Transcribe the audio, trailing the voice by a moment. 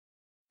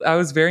I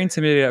was very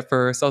intimidated at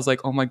first. I was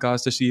like, oh my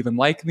gosh, does she even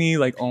like me?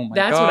 Like, oh my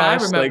That's gosh. what I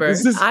remember.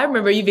 I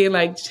remember you being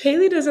like,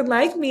 Haley doesn't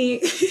like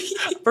me.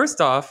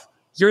 First off,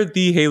 you're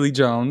the Haley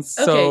Jones.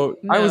 Okay, So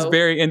no. I was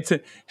very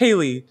into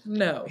Haley.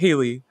 No.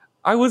 Haley,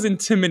 I was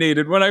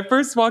intimidated. When I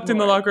first walked in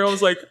the locker room, I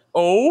was like,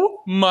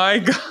 oh my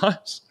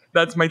gosh.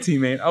 That's my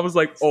teammate. I was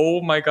like,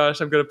 oh my gosh,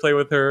 I'm going to play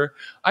with her.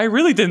 I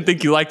really didn't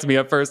think you liked me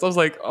at first. I was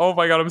like, oh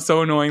my God, I'm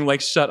so annoying. Like,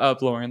 shut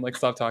up, Lauren. Like,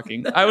 stop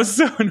talking. I was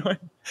so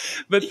annoying.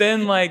 But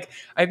then, like,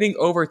 I think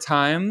over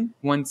time,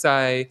 once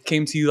I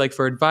came to you, like,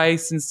 for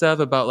advice and stuff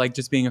about, like,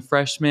 just being a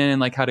freshman and,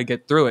 like, how to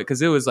get through it.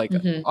 Because it was, like,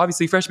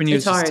 obviously freshman year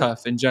is just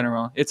tough in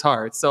general. It's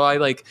hard. So I,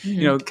 like,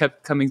 you know,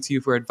 kept coming to you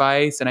for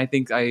advice. And I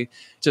think I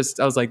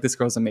was like, this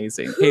girl's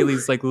amazing.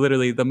 Haley's, like,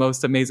 literally the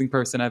most amazing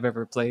person I've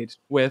ever played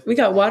with. We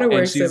got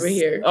waterworks over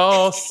here.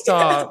 Oh,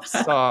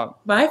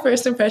 stop. My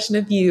first impression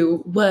of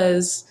you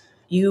was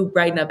you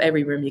brighten up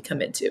every room you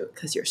come into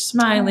because you're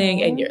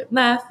smiling and you're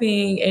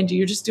laughing and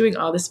you're just doing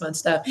all this fun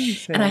stuff.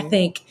 Okay. And I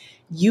think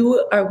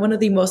you are one of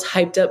the most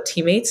hyped up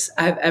teammates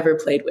I've ever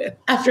played with.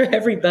 After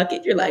every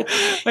bucket, you're like,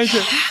 yeah,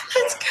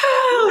 let's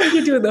go.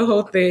 You're doing the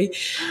whole thing.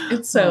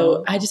 And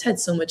so I just had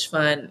so much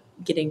fun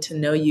getting to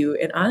know you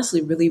and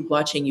honestly really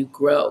watching you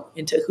grow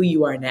into who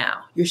you are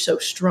now. You're so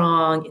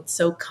strong and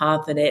so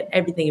confident,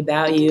 everything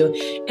about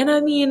you. And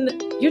I mean,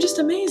 you're just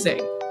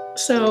amazing.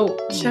 So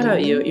shout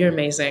out you. You're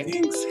amazing.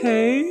 Thanks,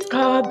 hey.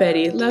 Oh,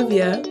 Betty. Love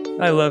ya.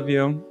 I love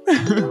you.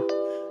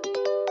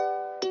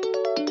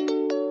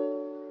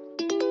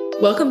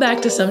 Welcome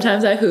back to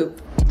Sometimes I Hoop.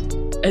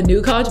 A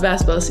new college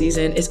basketball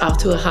season is off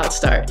to a hot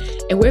start,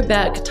 and we're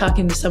back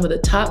talking to some of the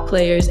top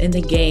players in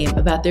the game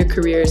about their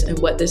careers and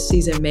what this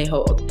season may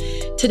hold.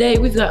 Today,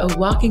 we've got a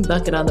walking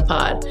bucket on the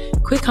pod.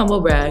 Quick humble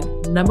brag,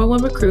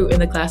 #1 recruit in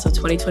the class of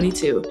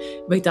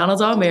 2022,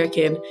 McDonald's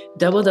All-American,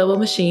 double-double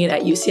machine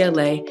at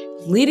UCLA,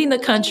 leading the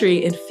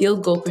country in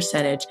field goal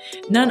percentage,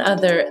 none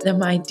other than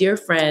my dear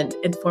friend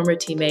and former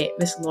teammate,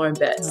 Miss Lauren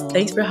Betts. Aww.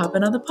 Thanks for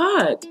hopping on the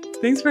pod.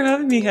 Thanks for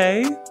having me,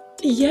 hey.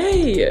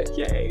 Yay.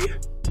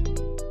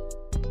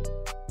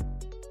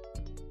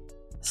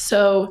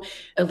 So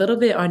a little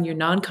bit on your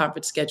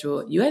non-conference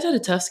schedule. You guys had a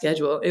tough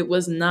schedule. It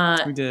was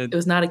not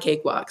a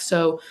cakewalk.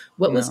 So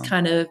what was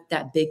kind of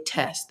that big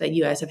test that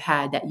you guys have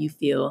had that you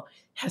feel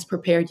has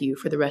prepared you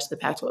for the rest of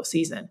the Pac-12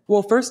 season?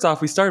 Well, first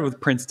off, we started with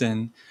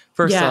Princeton.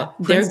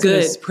 They're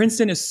good.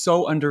 Princeton is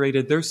so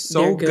underrated. They're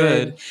so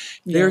good.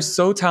 They're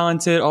so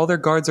talented. All their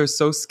guards are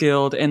so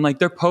skilled. And like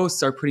their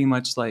posts are pretty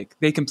much like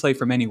they can play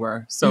from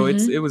anywhere. So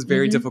it was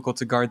very difficult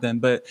to guard them.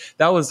 But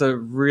that was a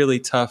really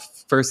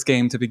tough first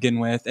game to begin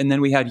with. And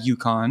then we had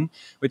UConn,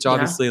 which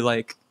obviously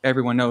like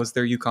everyone knows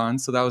they're UConn.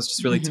 So that was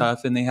just really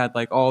tough. And they had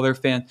like all their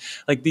fans,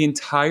 like the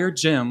entire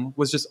gym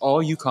was just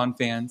all UConn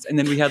fans. And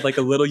then we had like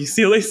a little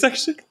UCLA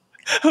section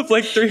of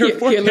like 3 or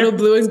 4 your little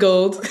blue and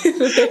gold.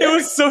 It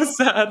was so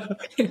sad.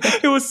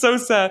 It was so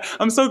sad.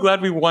 I'm so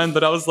glad we won,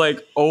 but I was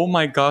like, oh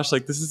my gosh,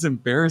 like this is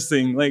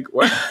embarrassing. Like,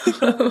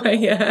 oh my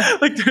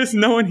God. Like there's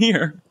no one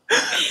here.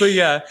 But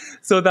yeah,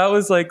 so that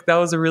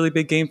was a really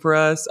big game for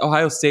us.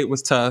 Ohio State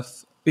was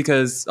tough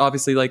because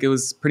obviously like it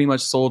was pretty much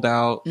sold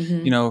out.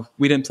 You know,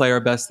 we didn't play our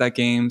best that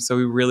game. So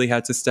we really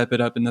had to step it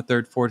up in the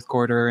third, fourth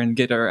quarter and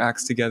get our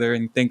acts together.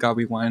 And thank God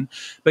we won.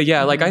 But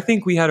yeah, like I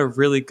think we had a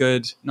really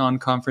good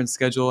non-conference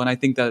schedule. And I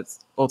think that's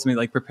ultimately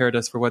like prepared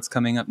us for what's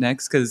coming up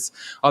next. Because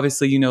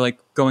obviously, you know, like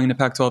going into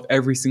Pac-12,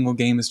 every single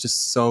game is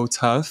just so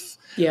tough.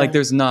 Yeah. Like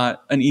there's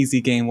not an easy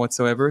game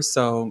whatsoever.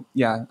 So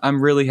yeah,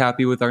 I'm really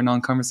happy with our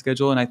non-conference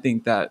schedule. And I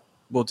think that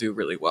we'll do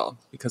really well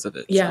because of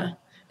it. Yeah.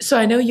 So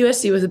I know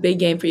USC was a big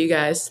game for you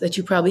guys that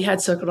you probably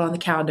had circled on the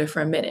calendar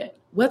for a minute.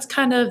 What's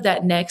kind of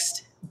that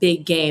next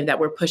big game that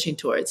we're pushing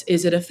towards?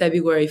 Is it a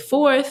February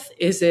 4th?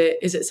 Is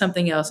it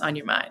something else on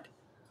your mind?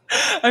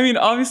 I mean,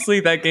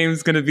 obviously that game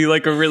is going to be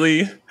like a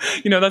really,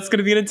 you know, that's going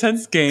to be an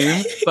intense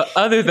game. But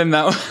other than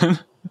that one,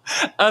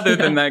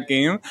 than that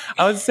game,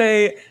 I would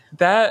say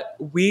that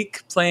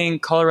week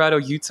playing Colorado,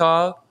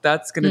 Utah,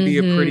 that's going to be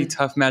a pretty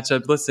tough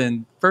matchup.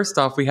 Listen, first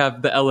off, we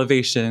have the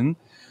elevation.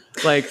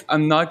 Like,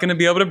 I'm not going to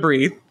be able to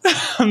breathe.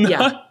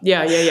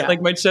 Yeah.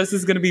 Like, my chest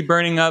is going to be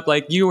burning up.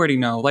 Like, you already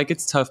know. Like,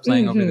 it's tough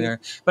playing over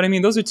there. But, I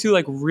mean, those are two,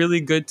 like,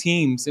 really good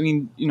teams. I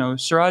mean, you know,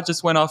 Sherrod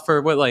just went off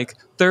for,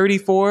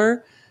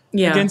 34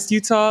 against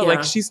Utah? Yeah.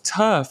 Like, she's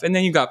tough. And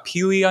then you got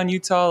Peely on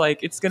Utah.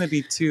 Like, it's going to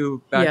be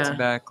two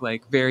back-to-back,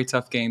 like, very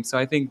tough games. So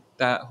I think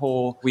that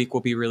whole week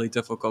will be really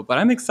difficult. But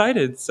I'm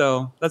excited.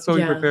 So that's what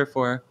we prepare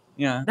for.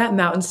 Yeah. That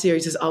mountain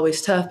series is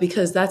always tough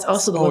because that's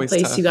also the one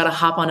place tough. You got to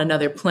hop on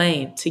another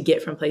plane to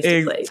get from place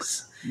to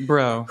place.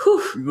 Bro.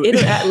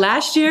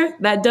 Last year,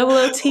 that double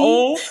OT.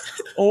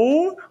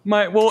 Oh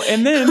my. Well,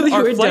 and then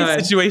our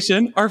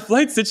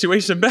flight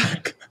situation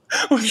back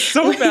was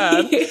so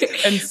bad.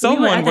 And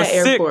someone was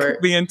sick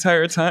the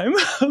entire time.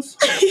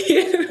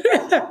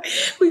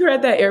 We were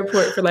at that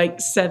airport for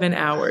like 7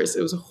 hours.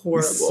 It was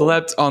horrible. We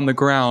slept on the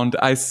ground.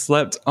 I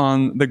slept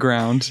on the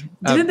ground.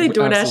 Didn't they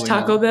DoorDash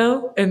Taco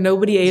Bell and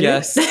nobody ate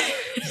it?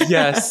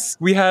 Yes.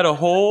 We had a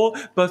whole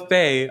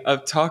buffet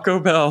of Taco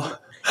Bell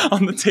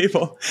on the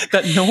table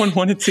that no one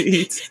wanted to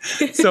eat.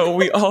 So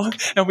we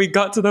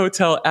got to the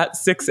hotel at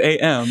 6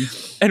 a.m.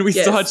 and we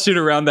still had shoot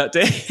around that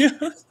day.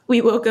 We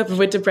woke up and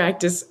went to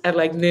practice at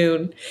like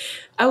noon.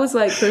 I was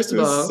like, first of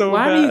all, so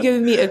why bad. are you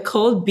giving me a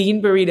cold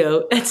bean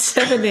burrito at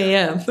 7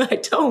 a.m.? I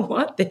don't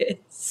want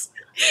this.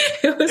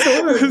 It was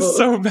horrible. It was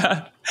so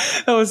bad.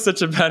 That was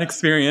such a bad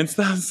experience.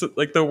 That was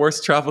like the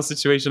worst travel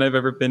situation I've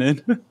ever been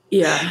in.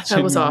 Yeah,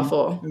 that was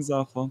awful. It was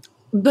awful.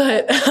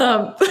 But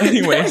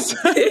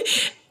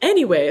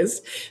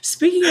anyways,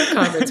 speaking of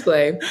conference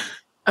play,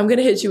 I'm going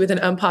to hit you with an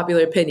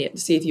unpopular opinion to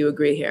see if you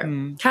agree here.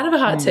 Kind of a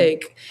hot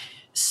take.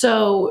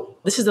 So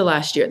this is the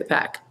last year of the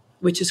Pac,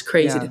 which is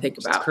crazy to think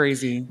about. It's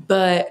crazy.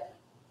 But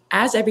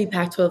as every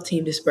Pac-12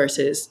 team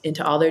disperses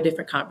into all their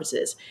different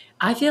conferences,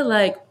 I feel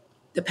like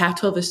the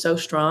Pac-12 is so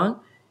strong.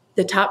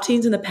 The top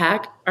teams in the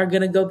Pac are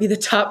going to go be the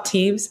top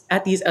teams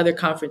at these other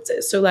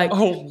conferences. So like,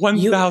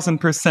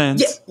 1,000%.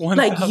 Yeah,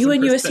 like you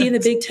and USC in the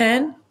Big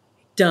Ten,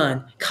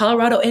 done.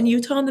 Colorado and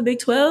Utah in the Big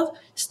 12,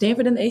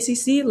 Stanford in the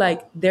ACC,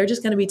 like they're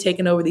just going to be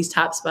taking over these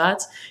top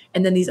spots.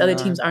 And then these other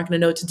teams aren't going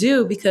to know what to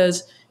do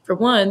because, for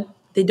one,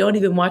 they don't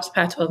even watch the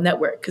Pac-12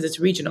 network because it's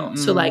regional.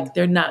 So like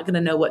they're not going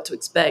to know what to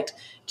expect,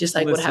 just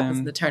like what happens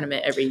in the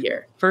tournament every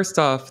year. First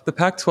off, the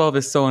Pac-12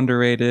 is so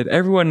underrated.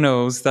 Everyone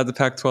knows that the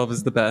Pac-12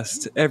 is the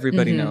best.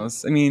 Everybody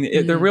knows. I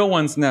mean, the real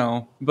ones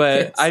know,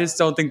 but I just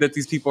don't think that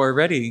these people are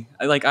ready.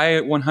 Like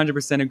I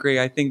 100% agree.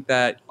 I think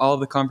that all of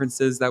the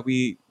conferences that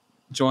we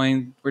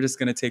join, we're just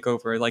going to take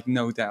over. Like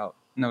no doubt.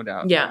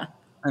 Yeah.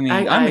 I mean,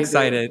 I'm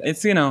excited.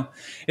 It's,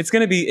 it's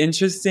going to be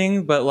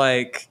interesting, but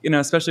like,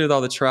 especially with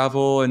all the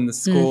travel and the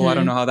school, I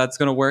don't know how that's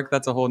going to work.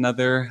 That's a whole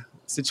nother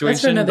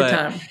situation. That's for another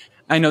time.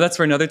 I know that's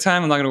for another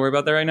time. I'm not going to worry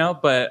about that right now,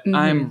 but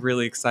I'm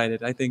really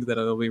excited. I think that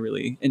it'll be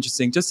really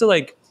interesting just to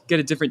like get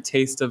a different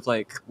taste of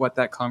like what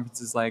that conference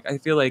is like. I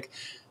feel like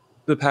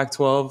the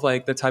Pac-12,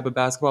 like the type of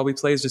basketball we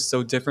play is just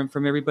so different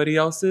from everybody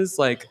else's.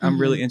 Like, I'm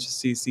really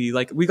interested to see,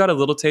 like, we got a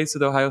little taste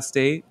with Ohio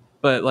State,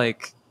 but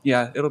like,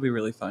 yeah, it'll be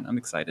really fun. I'm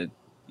excited.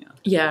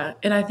 Yeah.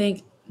 And I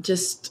think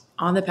just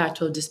on the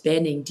Pac-12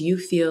 disbanding, do you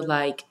feel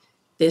like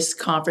this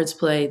conference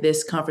play,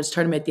 this conference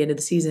tournament at the end of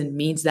the season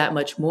means that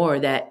much more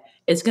that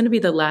it's going to be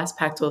the last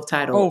Pac-12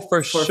 title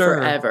for sure.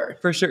 forever?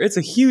 For sure. It's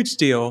a huge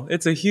deal.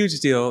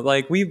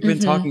 Like we've been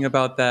talking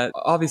about that.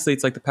 Obviously,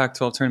 it's like the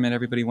Pac-12 tournament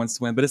everybody wants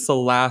to win, but it's the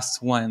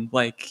last one.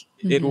 Like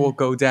it will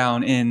go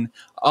down in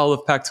all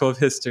of Pac-12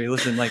 history.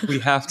 Listen, like we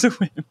have to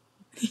win.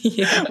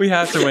 Yeah. We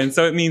have to win.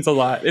 So it means a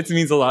lot. It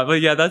means a lot.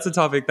 But yeah, that's a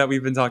topic that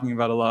we've been talking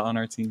about a lot on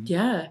our team.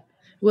 Yeah.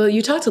 Well,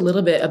 you talked a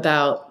little bit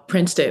about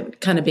Princeton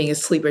kind of being a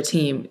sleeper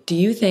team. Do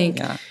you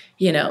think,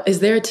 is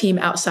there a team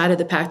outside of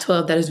the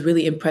Pac-12 that has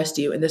really impressed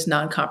you in this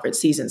non-conference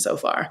season so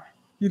far?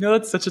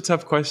 That's such a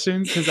tough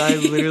question because I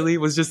literally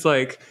was just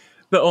like,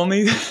 the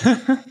only,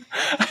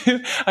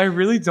 I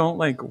really don't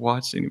like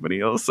watch anybody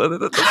else other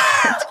than the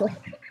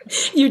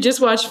Pac-12. You just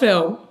watch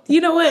film.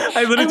 You know what?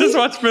 I literally just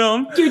watch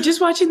film. You're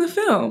just watching the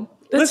film.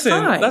 Listen,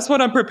 fine. That's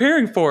what I'm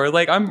preparing for.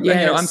 Like I'm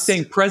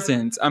staying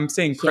present. I'm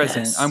staying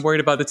present. Yes. I'm worried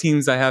about the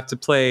teams I have to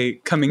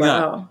play coming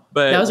up.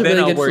 But that was a then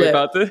really I'll good worry flip.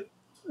 about the.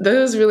 That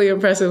was really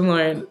impressive,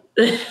 Lauren.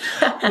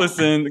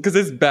 Listen, because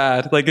it's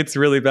bad. Like it's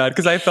really bad.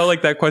 Because I felt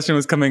like that question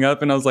was coming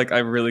up, and I was like, I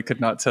really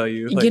could not tell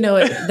you. Like, you know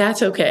what?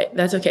 That's okay.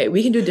 That's okay.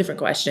 We can do a different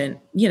question.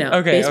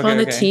 Based on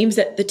the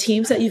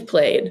teams that you've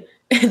played,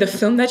 the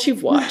film that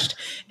you've watched.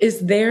 Is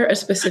there a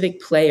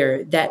specific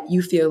player that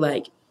you feel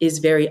like is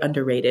very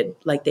underrated?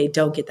 Like they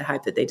don't get the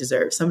hype that they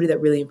deserve. Somebody that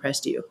really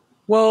impressed you.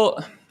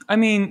 Well, I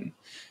mean,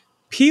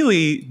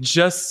 Peely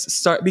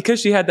because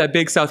she had that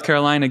big South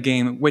Carolina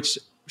game, which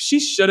she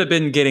should have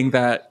been getting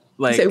that.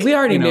 Like we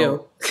already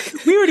knew.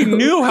 We already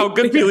knew how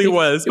good Peely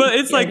was, but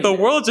it's like the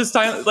world just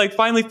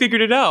finally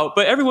figured it out.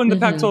 But everyone in the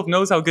Pac-12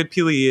 knows how good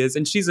Peely is,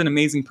 and she's an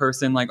amazing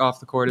person, like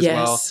off the court as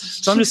well.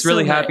 So I'm just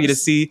really happy to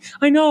see.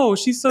 I know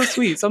she's so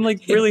sweet. So I'm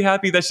like really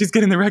happy that she's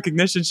getting the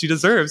recognition she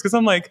deserves because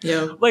I'm like,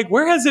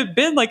 where has it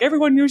been? Like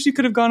everyone knew she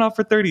could have gone off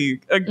for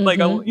 30. That's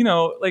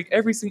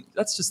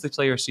just the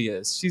player she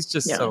is. She's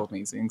just so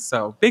amazing.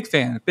 So big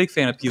fan of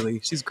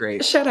Peely. She's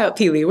great. Shout out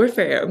Peely. We're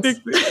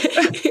fans.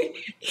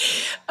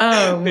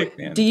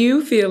 Do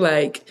you feel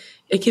like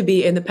it could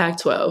be in the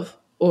Pac-12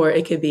 or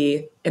it could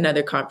be in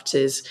other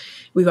conferences?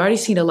 We've already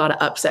seen a lot of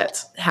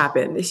upsets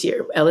happen this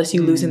year.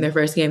 LSU losing their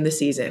first game this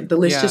season. The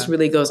list just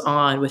really goes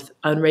on with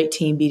unranked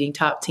team beating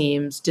top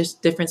teams,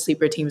 just different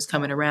sleeper teams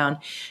coming around.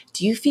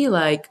 Do you feel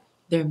like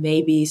there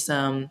may be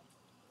some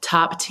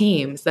top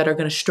teams that are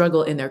going to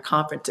struggle in their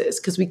conferences?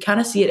 Because we kind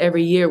of see it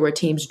every year where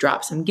teams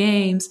drop some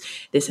games,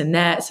 this and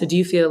that. So do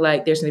you feel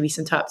like there's going to be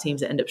some top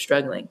teams that end up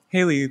struggling?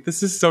 Haley,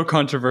 this is so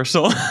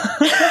controversial.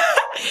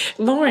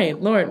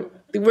 Lauren,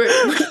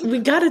 we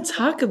got to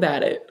talk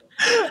about it.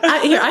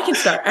 I can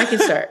start.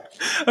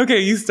 Okay,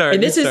 you start.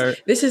 And this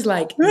is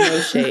like no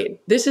shade.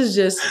 This is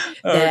just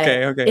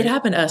that it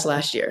happened to us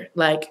last year.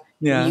 Like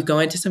you go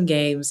into some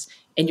games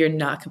and you're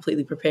not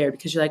completely prepared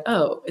because you're like,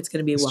 oh, it's going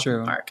to be a It's walk in the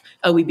true. park.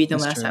 Oh, we beat them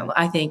It's last true. time. Well,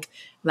 I think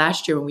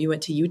last year when we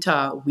went to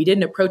Utah, we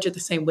didn't approach it the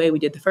same way we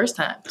did the first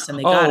time. So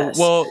they got us.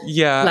 Well,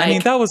 yeah. I mean,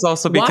 Like, that was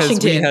also because we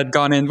Washington. had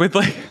gone in with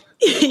like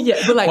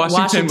Yeah, but like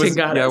Washington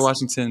got us.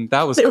 Washington.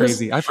 That was There was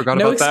crazy. I forgot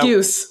no about that.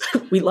 excuse.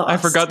 We lost. I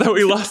forgot that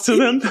we lost to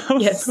them. That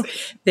was Yes, so-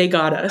 they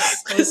got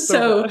us. was so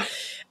So bad.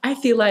 I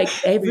feel like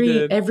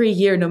did. every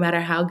year, no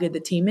matter how good the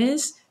team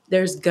is,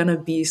 there's gonna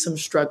be some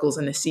struggles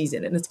in the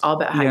season, and it's all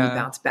about how you Yeah.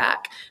 bounce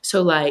back.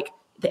 So like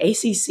the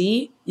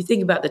ACC, you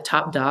think about the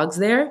top dogs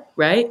there,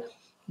 right?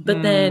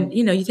 But then,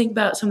 you know, you think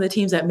about some of the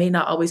teams that may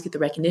not always get the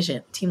recognition.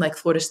 A team like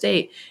Florida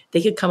State,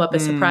 they could come up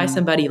and surprise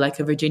somebody like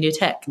a Virginia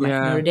Tech, like Yeah,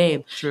 Notre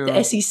Dame. true.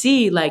 The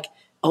SEC, like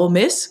Ole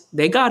Miss,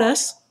 they got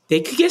us. They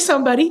could get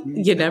somebody.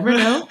 You never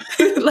know.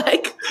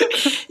 Like,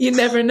 you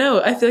never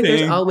know. I feel like Dang.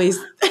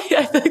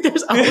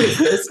 there's always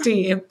those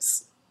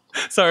teams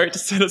Sorry,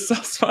 just hit a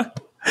soft spot.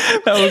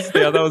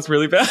 That was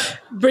really bad.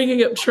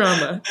 bringing up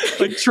trauma.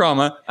 Like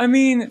trauma. I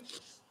mean,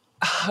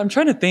 I'm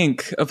trying to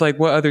think of like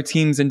what other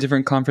teams in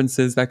different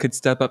conferences that could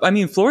step up. I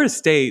mean, Florida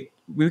State,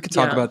 we could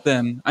talk Yeah. about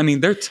them. I mean,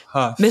 they're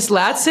tough. Miss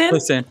Latson,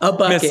 Listen, a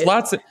bucket. Miss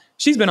Latson,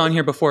 she's been on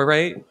here before,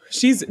 right?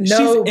 She's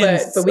No,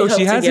 she's but we hope she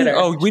to hasn't. get her.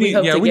 Oh, we need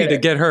hope yeah, to we get need to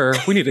her. get her.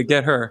 We need to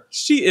get her.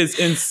 She is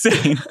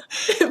insane.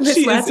 Miss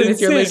She is Latson, if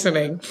you're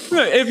insane. listening.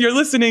 If you're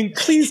listening,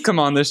 please come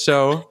on this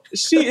show.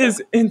 She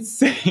is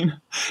insane.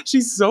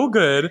 She's so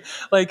good.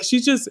 Like she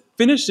just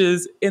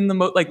finishes in the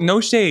most, like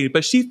no shade,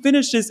 but she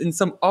finishes in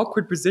some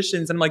awkward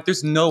positions. And I'm like,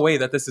 there's no way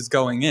that this is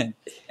going in.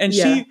 And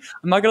Yeah.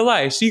 I'm not gonna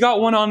lie, she got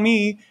one on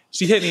me.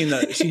 She hit me in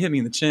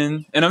the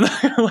chin, and I'm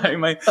not gonna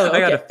lie, I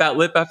got a okay. fat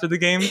lip after the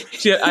game.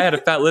 I had a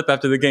fat lip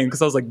after the game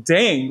because I was like,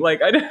 dang,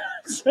 like I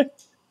didn't.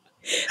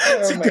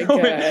 Oh my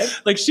God.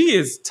 Like she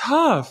is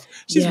tough.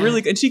 She's Yeah.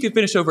 really, and she can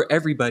finish over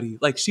everybody.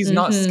 Like she's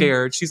not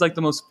scared. She's like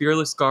the most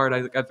fearless guard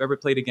I've ever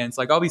played against.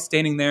 Like I'll be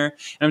standing there and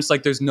I'm just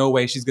like, there's no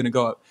way she's gonna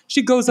go up.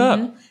 She goes up,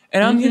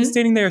 and I'm here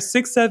standing there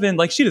 6'7".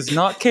 Like she does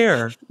not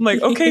care. I'm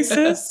like, okay,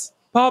 sis,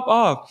 pop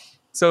off.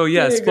 So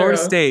yes, Good Florida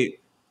girl. State.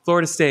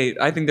 Florida State.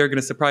 I think they're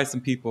gonna surprise some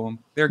people.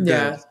 They're good.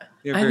 Yeah,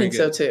 They're I very think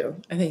good. so too.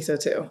 I think so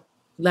too.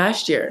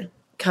 Last year,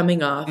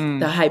 coming off Mm.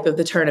 the hype of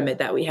the tournament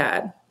that we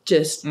had,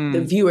 just the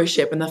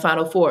viewership in the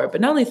Final Four,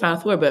 but not only Final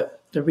Four, but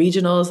the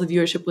regionals, the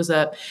viewership was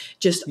up.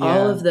 Just all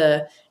Yeah. of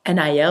the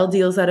NIL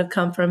deals that have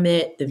come from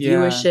it, the Yeah.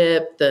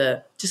 viewership,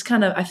 the just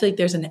kind of, I feel like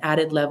there's an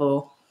added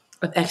level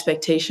of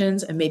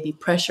expectations and maybe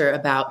pressure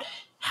about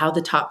how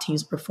the top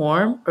teams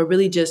perform or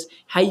really just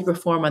how you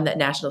perform on that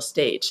national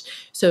stage.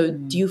 So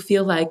do you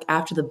feel like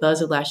after the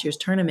buzz of last year's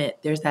tournament,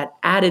 there's that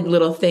added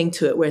little thing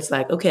to it where it's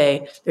like,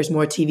 okay, there's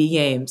more TV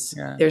games,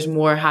 Yeah. there's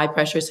more high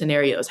pressure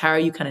scenarios. How are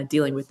you kind of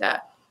dealing with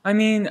that? I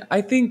mean,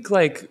 I think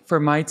like for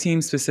my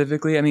team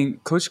specifically, I mean,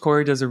 Coach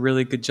Corey does a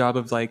really good job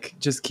of like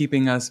just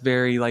keeping us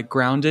very like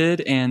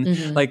grounded.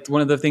 And like one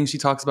of the things she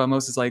talks about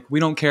most is like, we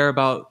don't care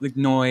about like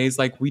noise.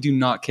 Like we do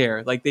not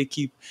care. Like they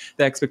keep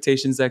the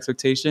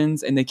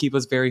expectations, and they keep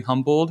us very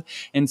humbled.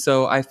 And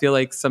so I feel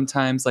like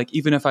sometimes like,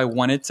 even if I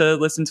wanted to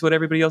listen to what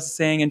everybody else is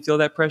saying and feel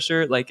that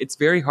pressure, like it's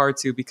very hard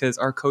to, because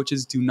our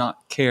coaches do not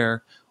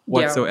care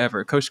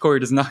whatsoever. Coach Corey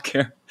does not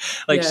care.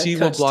 Like Yeah, she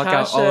will Coach block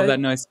out all Tasha. of that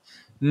noise.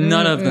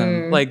 None of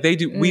them. Like they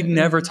do. We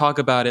never talk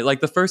about it. Like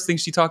the first thing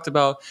she talked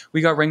about,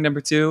 we got ranked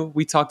number 2.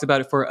 We talked about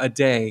it for a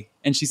day.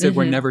 And she said,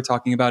 we're never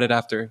talking about it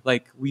after.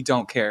 Like we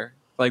don't care.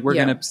 Like we're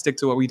Yeah. going to stick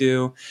to what we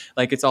do.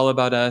 Like it's all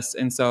about us.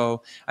 And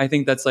so I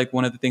think that's like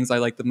one of the things I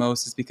like the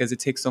most, is because it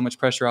takes so much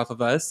pressure off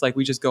of us. Like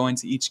we just go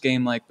into each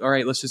game like, all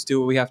right, let's just do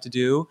what we have to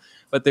do.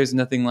 But there's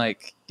nothing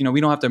like, you know, we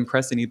don't have to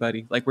impress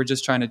anybody. Like we're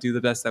just trying to do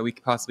the best that we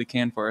possibly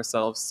can for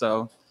ourselves.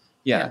 So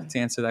yeah, to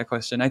answer that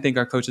question, I think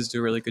our coaches do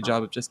a really good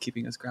job of just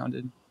keeping us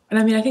grounded. And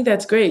I mean, I think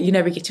that's great. You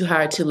never get too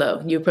high or too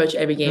low. You approach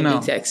every game the No.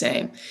 exact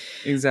same.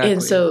 Exactly.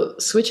 And so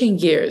switching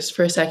gears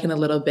for a second a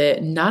little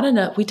bit, not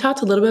enough. We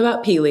talked a little bit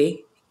about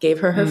Peely,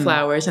 gave her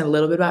flowers, and a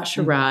little bit about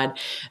Sherrod,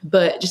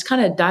 but just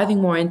kind of diving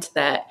more into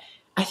that,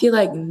 I feel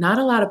like not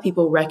a lot of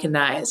people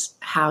recognize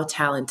how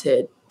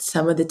talented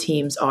some of the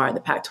teams are in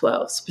the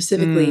Pac-12,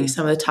 specifically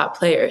some of the top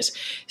players.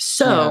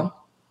 So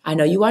I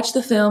know you watched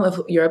the film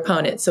of your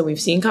opponent. So we've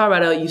seen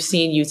Colorado, you've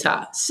seen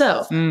Utah.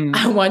 So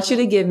I want you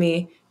to give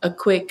me a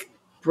quick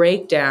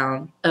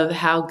breakdown of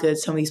how good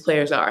some of these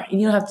players are.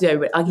 And you don't have to do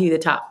everybody. I'll give you the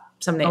top,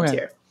 some names Okay.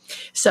 here.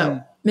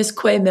 So Miss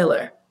Quay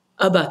Miller,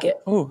 a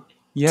bucket. Oh,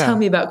 yeah. Tell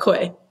me about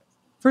Quay.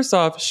 First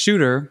off,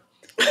 shooter.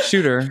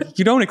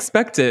 You don't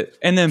expect it.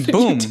 And then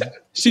boom,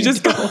 she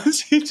just goes,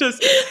 she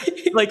just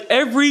like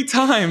every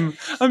time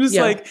I'm just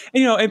Yeah. like,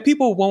 you know, and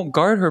people won't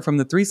guard her from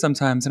the 3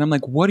 sometimes. And I'm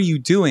like, what are you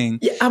doing?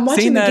 Yeah, I'm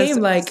watching the game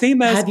like,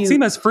 same have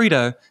you- as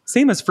Frida.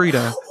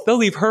 They'll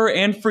leave her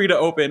and Frida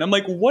open. I'm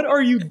like, what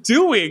are you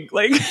doing?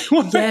 Like,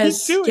 what are you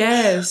doing?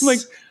 Yes. I'm like,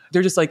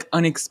 they're just like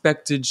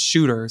unexpected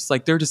shooters.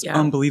 Like they're just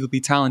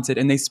unbelievably talented,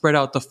 and they spread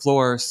out the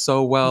floor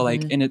so well.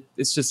 Like, and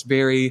it's just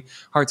very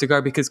hard to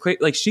guard because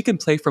like she can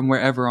play from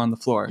wherever on the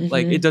floor.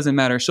 Like it doesn't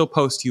matter. She'll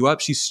post you up.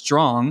 She's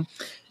strong.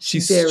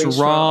 She's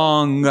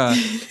strong,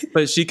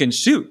 but she can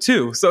shoot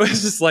too. So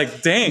it's just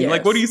like, dang,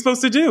 like what are you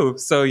supposed to do?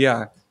 So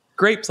yeah.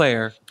 Great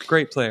player.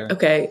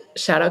 Okay,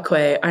 shout out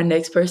Quay. Our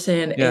next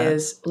person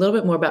is a little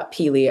bit more about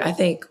Peely. I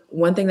think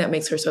one thing that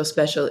makes her so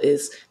special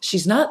is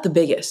she's not the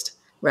biggest,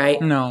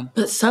 right? No.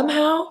 But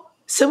somehow,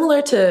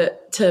 similar to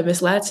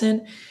Miss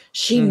Latson,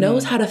 she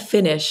knows how to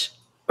finish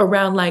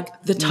around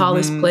like the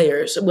tallest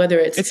players, whether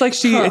it's like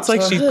she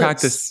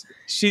practiced.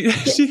 She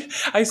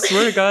I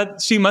swear to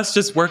God, she must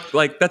just work,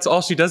 like that's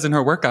all she does in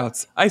her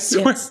workouts. I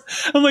swear.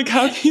 Yes. I'm like,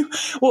 how can you?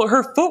 Well,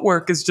 her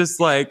footwork is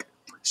just like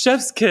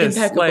chef's kiss.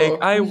 Impeccable.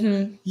 Like I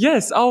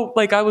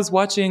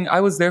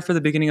was there for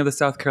the beginning of the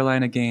South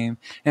Carolina game,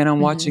 and I'm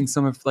watching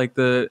some of like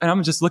and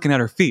I'm just looking at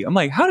her feet. I'm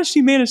like, how does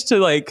she manage to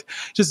like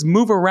just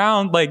move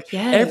around like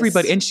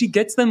everybody? And she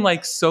gets them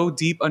like so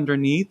deep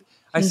underneath.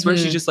 I swear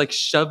she just like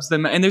shoves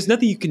them, and there's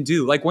nothing you can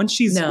do. Like once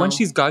she's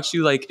got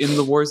you like in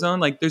the war zone,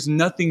 like there's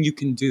nothing you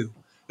can do.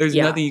 There's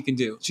nothing you can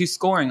do. She's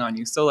scoring on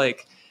you. So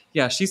like,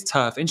 yeah, she's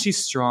tough and she's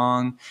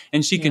strong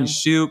and she can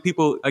shoot.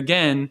 People,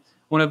 again,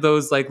 one of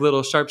those like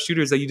little sharp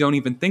shooters that you don't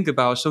even think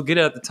about. She'll get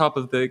it at the top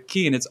of the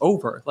key and it's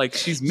over. Like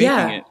she's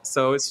making it.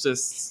 So it's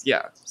just,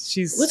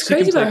 what's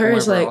crazy about her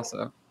is like,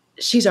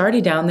 she's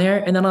already down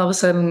there and then all of a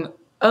sudden,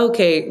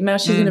 okay, now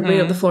she's going to bring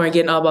up the floor and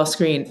get an all ball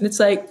screen. And it's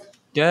like,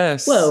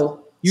 yes.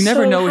 Whoa. You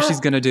never know what she's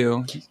going to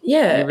do.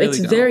 Yeah, really it's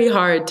very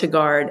hard to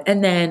guard.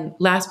 And then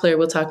last player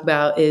we'll talk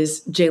about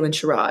is Jalen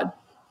Sherrod.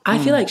 I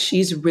feel like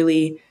she's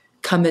really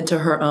come into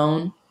her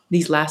own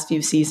these last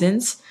few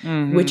seasons,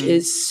 which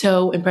is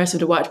so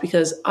impressive to watch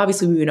because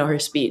obviously we know her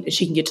speed and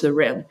she can get to the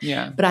rim.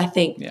 Yeah. But I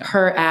think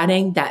her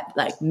adding that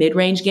like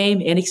mid-range game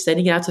and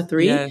extending it out to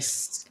three,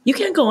 you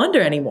can't go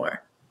under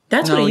anymore.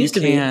 That's what it used to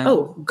be.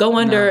 Oh, go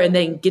under and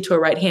then get to a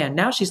right hand.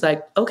 Now she's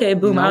like, okay,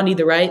 boom, I don't need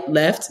the right,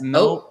 left.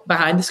 Oh,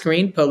 behind the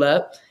screen, pull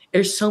up.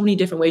 There's so many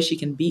different ways she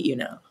can beat you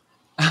now.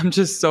 I'm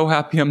just so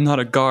happy I'm not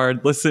a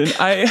guard. Listen,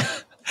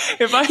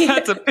 if I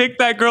had to pick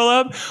that girl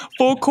up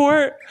full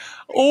court,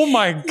 oh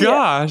my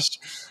gosh,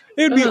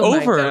 it'd be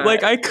over.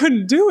 Like I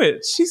couldn't do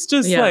it. She's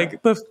just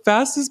like the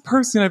fastest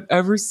person I've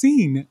ever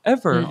seen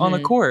ever on the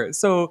court.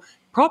 So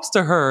props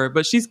to her,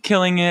 but she's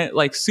killing it.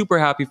 Like super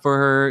happy for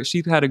her.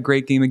 She had a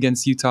great game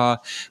against Utah.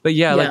 But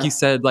like you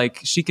said, like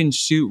she can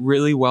shoot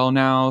really well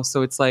now.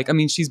 So it's like, I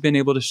mean, she's been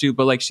able to shoot,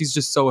 but like she's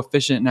just so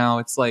efficient now.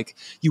 It's like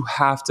you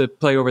have to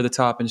play over the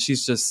top and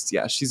she's just,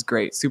 she's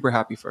great. Super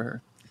happy for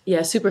her.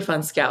 Yeah, super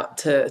fun scout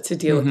to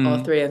deal with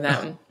all three of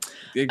them.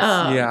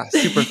 Yeah,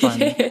 super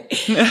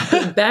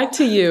fun. Back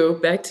to you.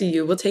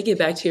 We'll take it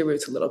back to your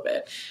roots a little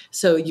bit.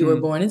 So you were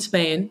born in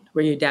Spain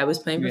where your dad was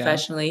playing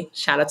professionally.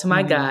 Shout out to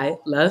my guy.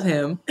 Love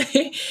him.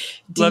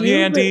 Love you,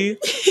 Andy.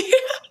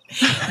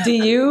 Do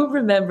you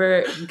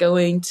remember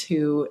going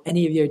to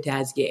any of your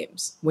dad's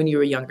games when you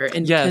were younger?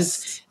 And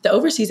because the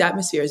overseas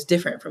atmosphere is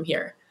different from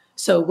here.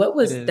 So what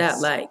was that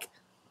like?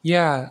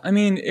 Yeah, I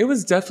mean, it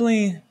was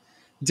definitely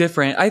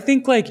different. I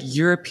think like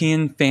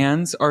European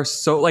fans are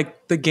so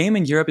like the game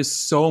in Europe is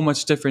so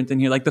much different than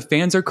here. Like the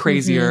fans are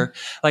crazier.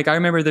 Like I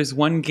remember there's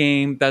one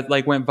game that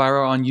like went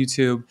viral on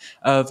YouTube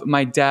of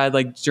my dad,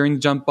 like during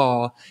jump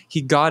ball,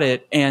 he got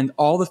it and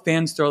all the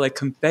fans throw like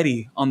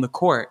confetti on the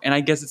court. And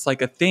I guess it's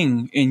like a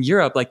thing in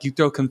Europe, like you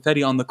throw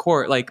confetti on the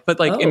court, like, but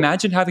like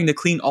imagine having to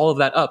clean all of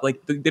that up.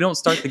 Like they don't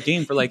start the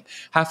game for like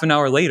half an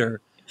hour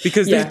later.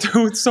 Because they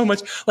threw so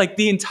much, like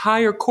the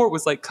entire court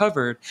was like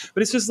covered.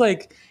 But it's just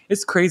like,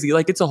 it's crazy.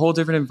 Like it's a whole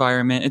different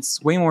environment.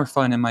 It's way more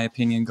fun, in my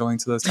opinion, going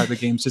to those type of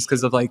games just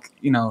because of like,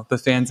 you know, the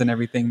fans and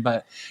everything.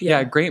 But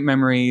great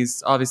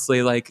memories.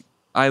 Obviously, like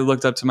I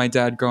looked up to my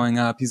dad growing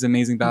up. He's an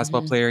amazing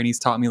basketball player and he's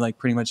taught me like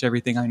pretty much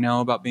everything I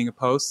know about being a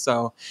post.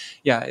 So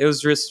yeah, it was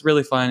just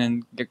really fun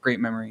and get great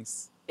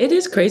memories. It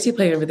is crazy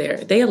playing over there.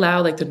 They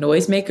allow like the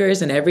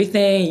noisemakers and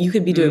everything. You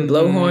could be doing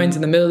blowhorns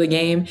in the middle of the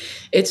game.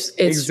 It's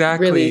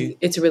really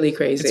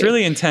crazy. It's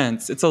really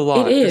intense. It's a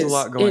lot. There's a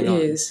lot going on.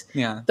 It is.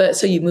 Yeah. But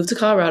so you moved to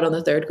Colorado in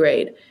the 3rd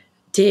grade.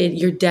 Did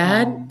your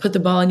dad put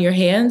the ball in your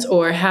hands,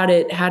 or how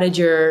did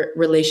your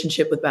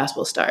relationship with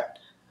basketball start?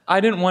 I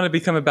didn't want to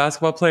become a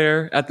basketball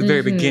player at the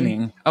very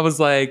beginning. I was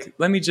like,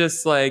 let me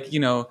just like, you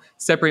know,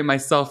 separate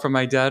myself from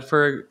my dad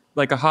for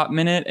like a hot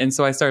minute. And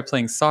so I started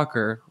playing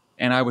soccer.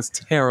 And I was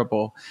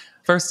terrible.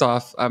 First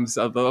off, I was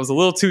a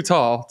little too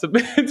tall to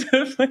play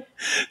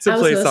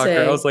soccer.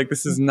 I was like,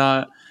 this is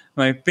not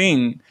my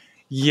thing.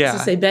 Yeah.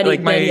 Say,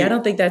 Betty, I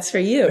don't think that's for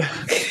you.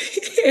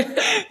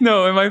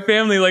 No, and my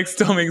family like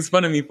still makes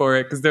fun of me for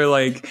it because they're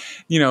like,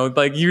 you know,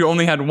 like you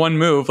only had one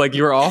move, like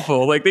you were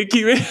awful. Like they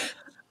keep it.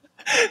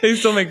 They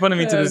still make fun of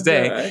me to this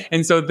day. God.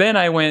 And so then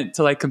I went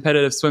to like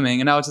competitive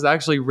swimming and I was just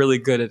actually really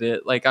good at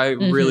it. Like I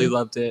really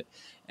loved it.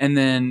 And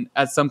then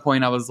at some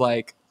point I was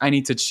like, I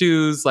need to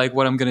choose like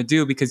what I'm going to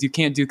do because you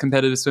can't do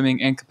competitive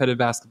swimming and competitive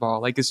basketball.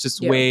 Like it's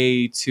just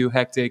way too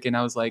hectic. And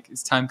I was like,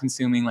 it's time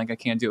consuming. Like I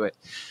can't do it.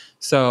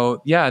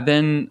 So yeah,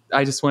 then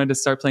I just wanted to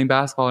start playing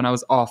basketball and I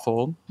was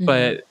awful.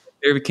 But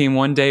there became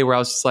one day where I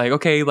was just like,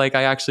 okay, like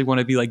I actually want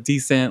to be like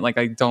decent. Like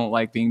I don't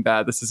like being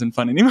bad. This isn't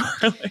fun anymore.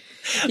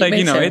 like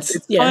you know,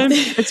 it's fun.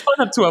 It's fun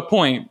up to a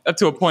point. Up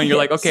to a point, you're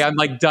like, okay, I'm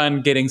like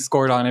done getting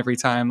scored on every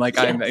time. Like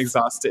I'm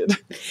exhausted.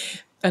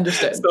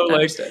 Understood. So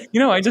like, you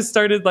know, I just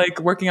started like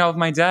working out with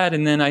my dad,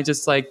 and then I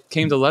just like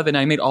came to love it. And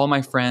I made all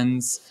my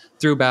friends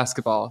through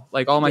basketball.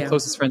 Like all my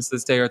closest friends to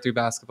this day are through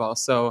basketball.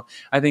 So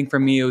I think for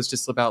me, it was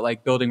just about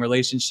like building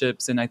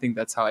relationships. And I think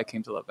that's how I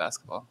came to love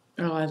basketball.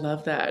 Oh, I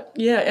love that.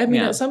 Yeah. I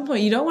mean, at some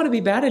point you don't want to be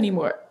bad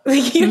anymore.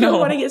 Like you don't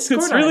want to get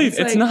scored on.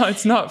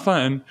 It's not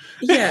fun.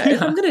 Yeah.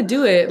 If I'm going to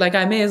do it, like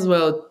I may as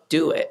well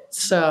do it.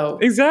 So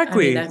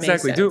exactly. I mean,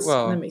 exactly. Do it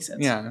well. That makes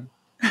sense. Yeah.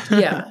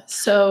 Yeah.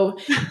 So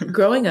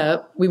growing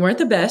up, we weren't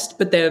the best,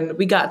 but then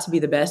we got to be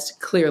the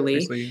best, clearly.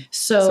 Seriously.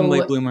 So some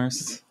late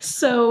bloomers.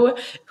 So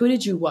who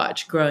did you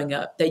watch growing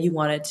up that you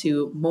wanted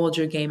to mold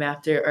your game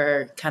after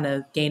or kind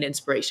of gain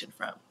inspiration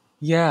from?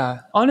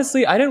 Yeah.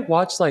 Honestly, I didn't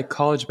watch like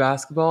college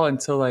basketball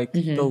until like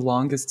the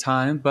longest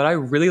time, but I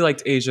really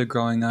liked Asia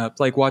growing up,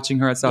 like watching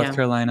her at South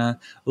Carolina.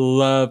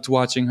 Loved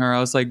watching her.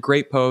 I was like,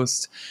 great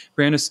post.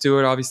 Brianna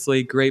Stewart,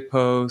 obviously, great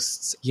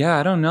posts. Yeah,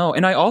 I don't know.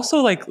 And I also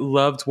like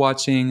loved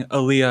watching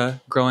Aaliyah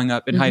growing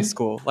up in high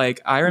school.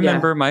 Like I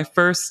remember my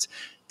first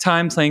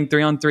time playing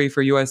 3-on-3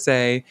 for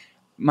USA.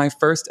 My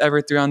first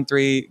ever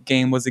 3-on-3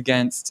 game was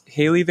against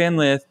Haley Van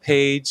Lith,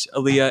 Paige,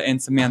 Aaliyah, and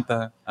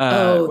Samantha.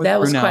 That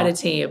was quite a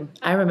team.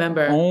 I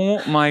remember.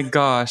 Oh my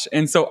gosh.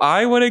 And so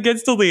I went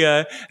against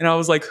Aaliyah and I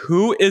was like,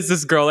 who is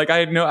this girl? Like I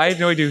had no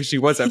idea who she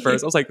was at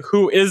first. I was like,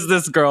 who is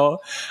this girl?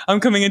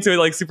 I'm coming into it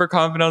like super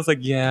confident. I was like,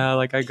 yeah,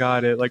 like I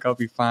got it. Like I'll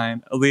be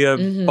fine.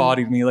 Aaliyah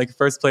bodied me. Like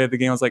first play of the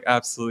game, I was like,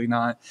 absolutely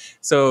not.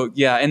 So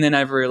yeah. And then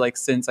ever like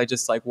since I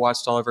just like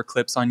watched all of her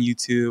clips on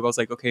YouTube, I was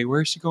like, okay,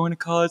 where is she going to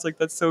college? Like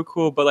that's so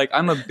cool. But like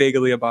I'm a big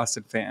Aaliyah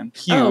Boston fan.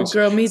 Huge. Oh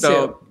girl, me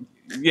too.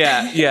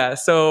 Yeah.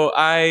 So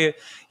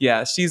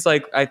she's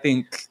like, I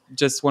think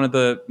just one of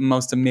the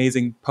most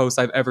amazing posts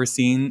I've ever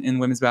seen in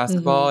women's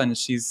basketball. And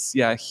she's,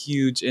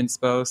 huge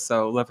inspo.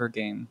 So love her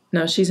game.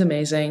 No, she's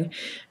amazing.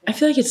 I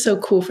feel like it's so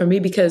cool for me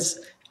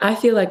because I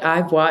feel like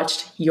I've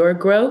watched your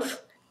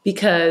growth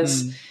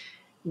because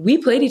we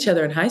played each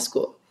other in high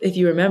school, if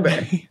you remember,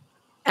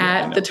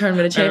 at the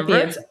Tournament of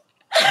Champions.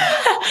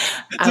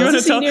 Do you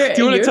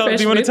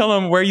want to tell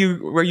them where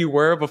you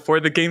were before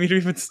the game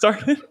even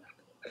started?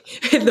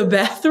 In the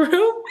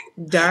bathroom,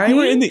 dying. You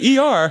were in the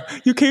ER.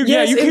 You came.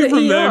 Yes, you came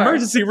from the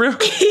emergency room.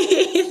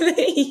 In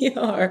the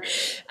ER.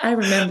 I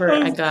remember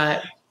I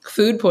got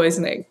food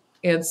poisoning,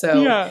 and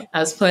so I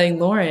was playing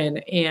Lauren,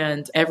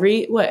 and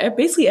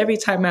basically every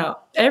timeout,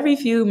 every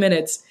few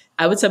minutes,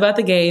 I would sub out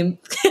the game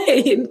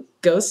and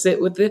go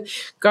sit with the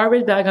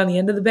garbage bag on the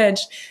end of the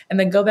bench, and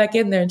then go back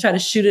in there and try to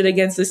shoot it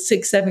against this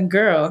 6'7"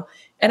 girl.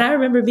 And I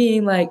remember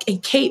being like,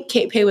 and Kate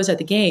Pay was at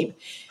the game,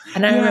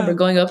 and I remember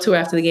going up to her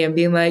after the game,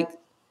 being like,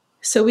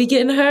 so we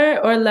getting her,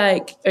 or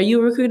like, are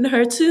you recruiting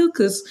her too?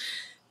 Because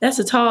that's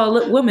a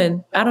tall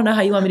woman. I don't know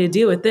how you want me to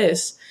deal with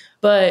this.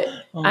 But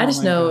I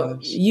just know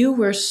you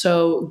were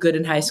so good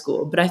in high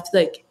school. But I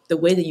feel like the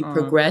way that you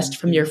progressed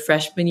from your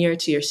freshman year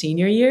to your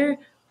senior year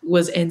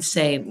was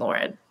insane,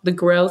 Lauren. The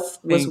growth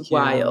was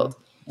wild.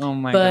 Oh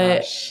my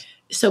gosh.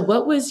 So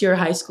what was your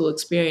high school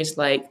experience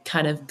like,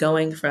 kind of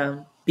going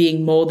from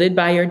being molded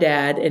by your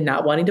dad and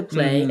not wanting to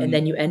play, and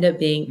then you end up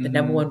being the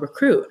number one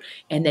recruit,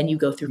 and then you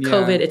go through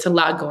COVID. It's a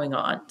lot going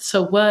on.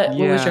 So what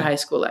was your high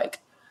school like?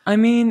 I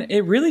mean,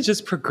 it really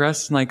just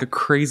progressed in like a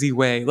crazy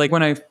way. Like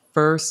when I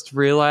first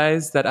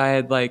realized that I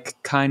had like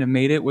kind of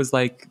made it was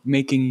like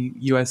making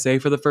USA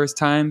for the first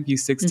time,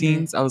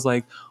 U16s. I was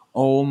like,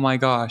 oh my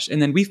gosh.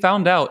 And then we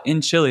found out in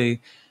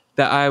Chile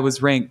that I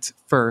was ranked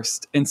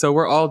first. And so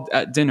we're all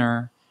at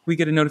dinner. We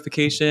get a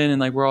notification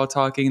and like we're all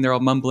talking, they're all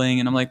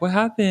mumbling, and I'm like, what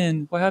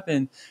happened?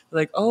 They're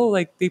like, oh,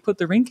 like they put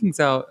the rankings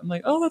out. I'm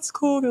like, oh, that's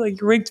cool. They're like,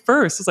 you're ranked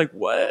first. It's like,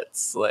 what?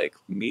 Like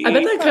me? I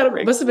bet that kind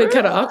of must have been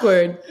kind of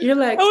awkward. You're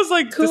like, I was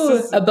like,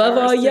 cool, above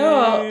all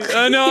y'all.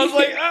 I know. I was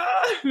like,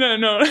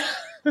 no.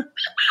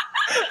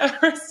 At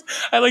first,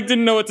 I like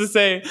didn't know what to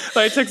say. So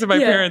I texted my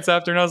parents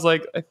after, and I was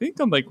like, I think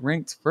I'm like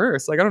ranked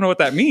first. Like I don't know what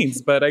that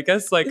means, but I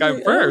guess like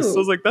I'm first. So I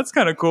was like, that's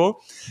kind of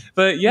cool.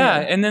 But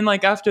and then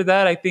like after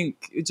that, I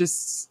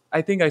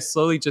think I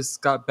slowly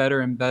just got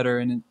better and better.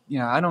 And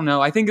I don't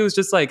know. I think it was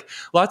just like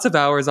lots of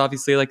hours.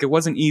 Obviously, like it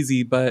wasn't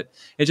easy, but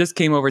it just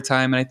came over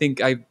time. And I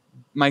think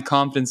my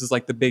confidence is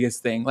like the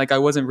biggest thing. Like I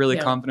wasn't really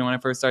confident when I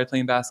first started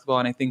playing basketball.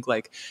 And I think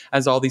like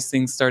as all these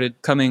things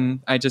started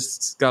coming, I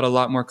just got a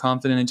lot more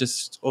confident and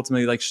just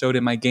ultimately like showed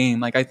in my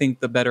game. Like I think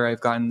the better I've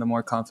gotten, the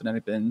more confident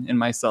I've been in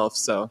myself.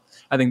 So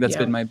I think that's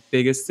been my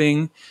biggest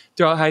thing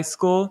throughout high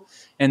school,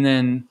 and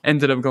then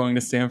ended up going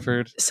to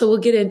Stanford. So we'll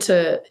get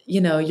into,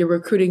 your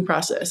recruiting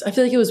process. I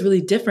feel like it was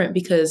really different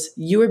because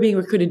you were being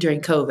recruited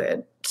during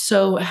COVID.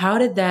 So how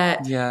did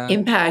that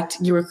impact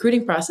your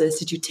recruiting process?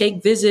 Did you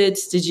take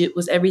visits?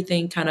 Was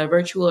everything kind of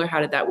virtual, or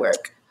how did that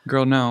work?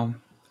 Girl, no.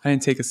 I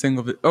didn't take a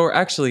single visit. Or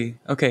actually,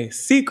 okay,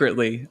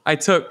 secretly, I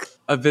took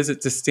a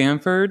visit to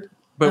Stanford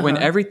But when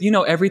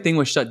everything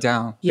was shut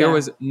down, Yeah. there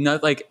was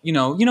not like,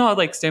 how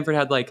like Stanford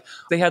had like,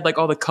 they had like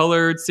all the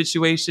colored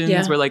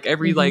situations where like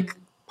every like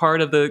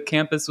part of the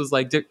campus was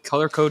like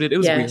color coded. It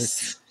was weird.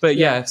 But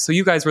yeah, so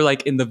you guys were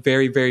like in the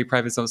very, very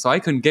private zone. So I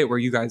couldn't get where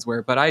you guys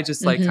were, but I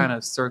just like kind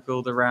of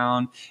circled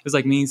around. It was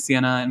like me,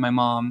 Sienna, and my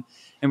mom,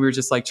 and we were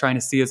just like trying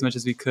to see as much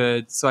as we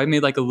could. So I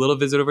made like a little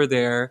visit over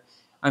there.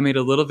 I made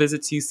a little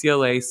visit to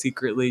UCLA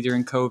secretly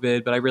during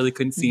COVID, but I really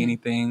couldn't see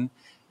anything.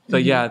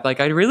 But yeah, like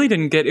I really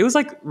didn't get, it was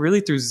like really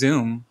through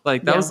Zoom.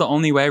 Like that was the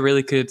only way I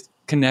really could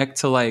connect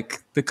to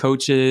like the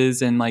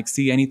coaches and like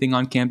see anything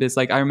on campus.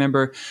 Like I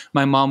remember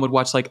my mom would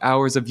watch like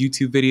hours of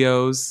YouTube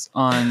videos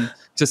on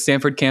just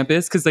Stanford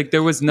campus because like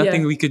there was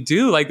nothing we could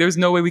do. Like there was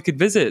no way we could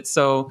visit.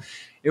 So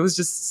it was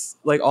just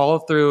like all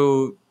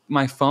through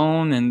my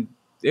phone, and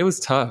it was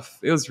tough.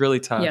 It was really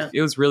tough. Yeah.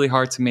 It was really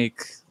hard to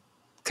make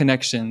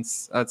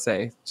connections, I'd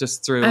say,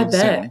 just through I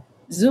bet. Zoom.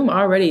 Zoom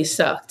already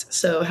sucked.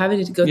 So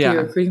having to go through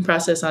your recruiting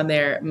process on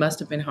there must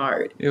have been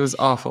hard. It was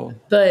awful.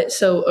 But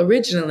so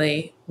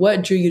originally,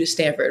 what drew you to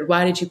Stanford?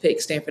 Why did you pick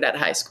Stanford out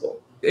of high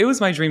school? It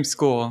was my dream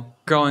school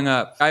growing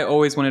up. I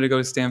always wanted to go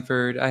to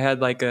Stanford. I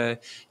had like a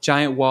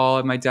giant wall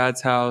at my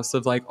dad's house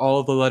of like all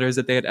of the letters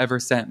that they had ever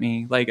sent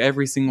me, like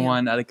every single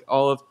one, like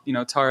all of,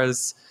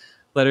 Tara's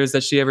letters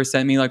that she ever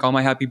sent me, like all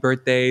my happy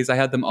birthdays. I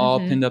had them all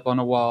pinned up on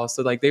a wall.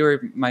 So like they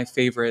were my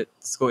favorite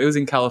school. It was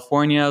in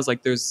California. I was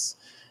like, there's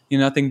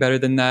nothing better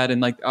than that.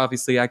 And like,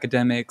 obviously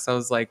academics, I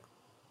was like,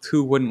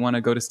 who wouldn't want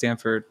to go to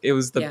Stanford? It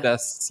was the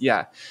best.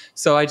 Yeah.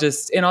 So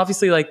and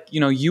obviously like,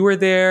 you were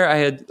there. I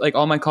had like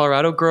all my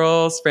Colorado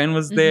girls, Fran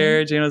was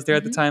there, Jane was there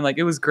at the time. Like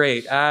it was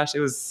great. Ash,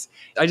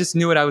 I just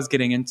knew what I was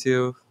getting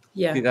into.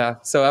 Yeah.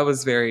 So I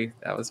was very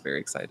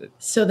excited.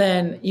 So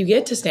then you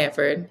get to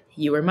Stanford,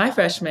 you were my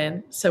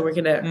freshman. So we're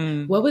going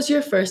to, what was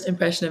your first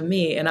impression of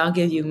me? And I'll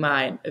give you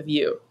mine of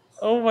you.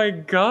 Oh my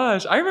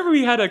gosh. I remember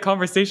we had a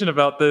conversation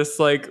about this,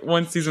 like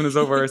one season was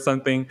over or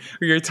something.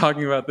 We were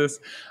talking about this.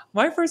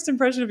 My first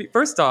impression of you,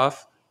 first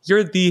off,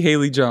 you're the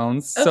Haley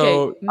Jones. Okay,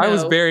 so no. I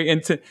was very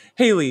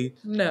Haley.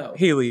 No.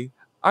 Haley.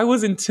 I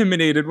was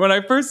intimidated. When I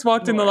first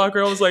walked in the locker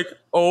room, I was like,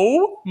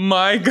 oh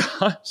my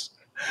gosh.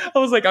 I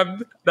was like,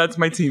 that's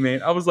my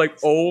teammate. I was like,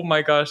 oh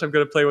my gosh, I'm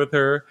going to play with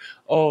her.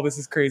 Oh, this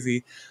is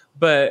crazy.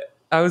 But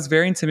I was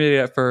very intimidated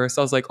at first.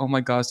 I was like, oh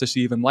my gosh, does she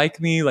even like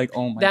me? Like,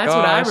 oh my gosh. That's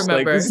what I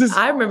remember. Like,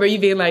 I remember you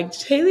being like,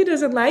 Haley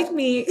doesn't like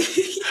me.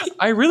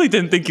 I really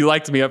didn't think you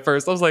liked me at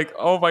first. I was like,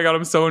 oh my God,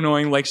 I'm so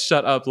annoying. Like,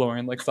 shut up,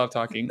 Lauren. Like, stop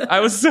talking. I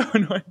was so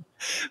annoying.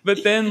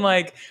 But then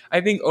like,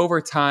 I think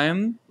over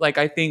time, like,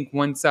 I think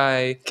once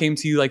I came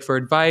to you like for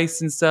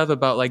advice and stuff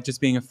about like just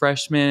being a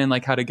freshman and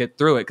like how to get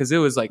through it. Cause it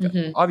was like,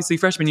 obviously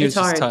freshman year is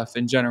just tough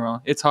in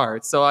general. It's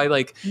hard. So I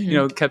like,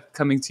 kept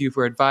coming to you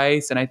for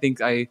advice. And I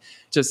think I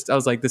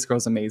was like, this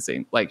girl's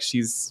amazing. Like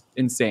she's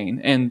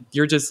insane. And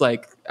you're just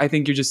like, I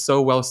think you're just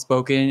so well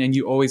spoken and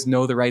you always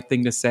know the right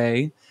thing to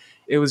say.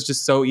 It was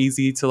just so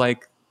easy to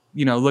like,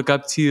 look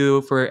up to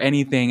you for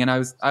anything. And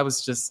I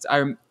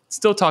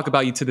still talk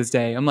about you to this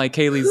day. I'm like,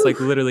 Haley's like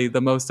literally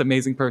the most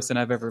amazing person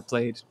I've ever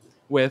played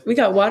with. We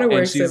got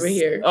waterworks over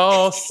here.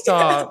 Oh,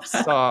 stop.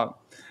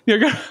 You're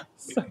gonna,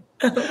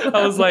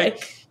 I was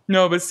like,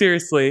 no, but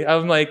seriously,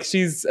 I'm like,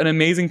 she's an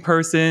amazing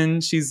person.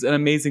 She's an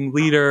amazing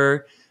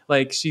leader.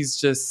 Like she's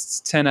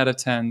just 10 out of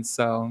 10.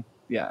 So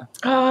yeah.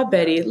 Oh,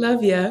 Betty,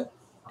 love ya.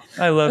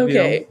 I love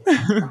you.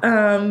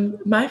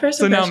 My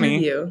first impression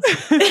of you.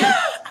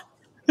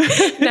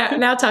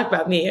 now talk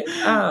about me.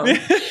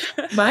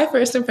 My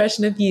first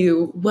impression of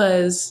you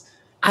was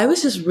I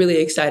was just really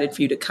excited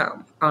for you to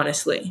come,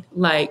 honestly.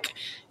 Like,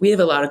 we have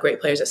a lot of great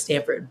players at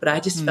Stanford, but I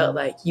just felt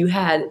like you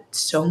had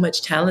so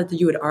much talent that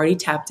you had already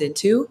tapped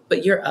into,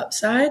 but your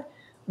upside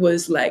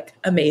was like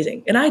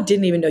amazing. And I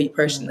didn't even know you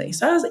personally.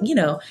 So I was like,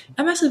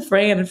 I messaged with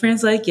Fran and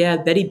Fran's like, yeah,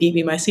 Betty beat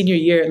me my senior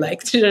year,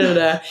 like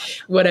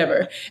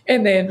whatever.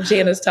 And then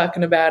Jana's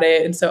talking about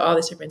it. And so all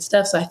this different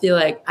stuff. So I feel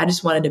like I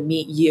just wanted to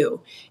meet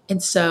you.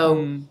 And so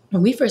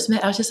when we first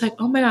met, I was just like,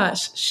 oh my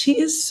gosh,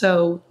 she is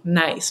so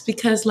nice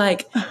because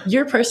like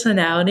your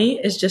personality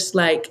is just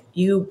like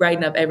you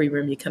brighten up every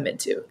room you come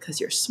into because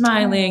you're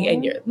smiling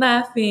and you're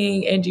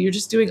laughing and you're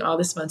just doing all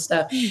this fun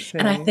stuff. Okay.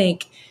 And I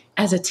think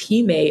as a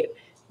teammate,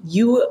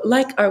 you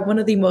like are one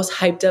of the most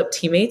hyped up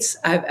teammates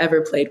I've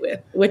ever played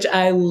with, which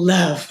I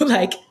love.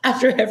 Like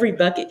after every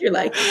bucket, you're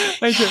like,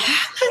 let's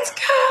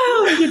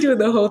go. You're doing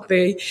the whole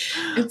thing.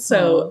 And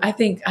so I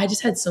think I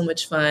just had so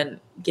much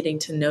fun getting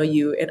to know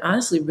you and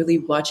honestly really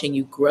watching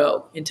you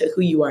grow into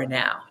who you are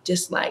now.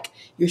 Just like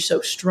you're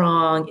so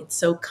strong and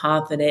so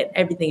confident,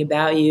 everything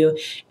about you.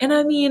 And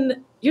I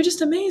mean, you're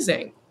just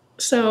amazing.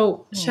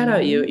 So shout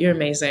out you. You're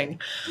amazing.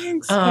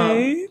 Thanks,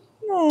 Kate.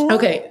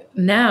 Okay,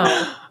 now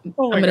I'm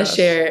going to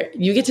share,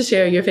 you get to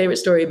share your favorite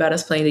story about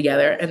us playing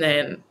together, and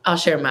then I'll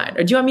share mine.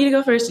 Or do you want me to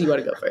go first, or do you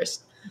want to go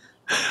first?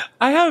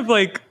 I have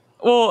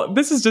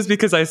this is just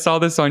because I saw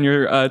this on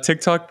your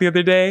TikTok the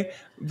other day,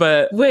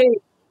 but... Wait,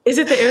 is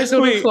it the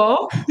Arizona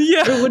Fall?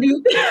 Yeah. Or what do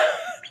you...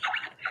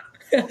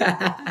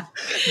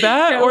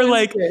 that or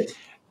like... Good.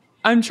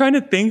 I'm trying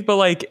to think, but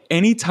like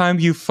anytime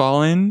you've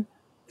fallen...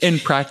 in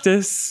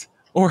practice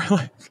or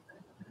like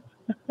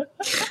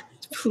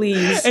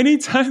Please.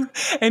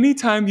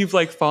 anytime you've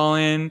like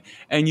fallen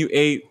and you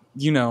ate,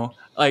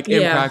 like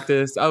in Yeah.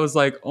 practice, I was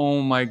like,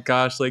 oh my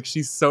gosh, like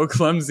she's so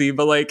clumsy,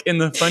 but like in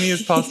the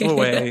funniest possible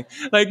way.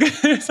 Like,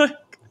 it's like,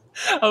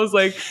 I was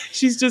like,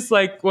 she's just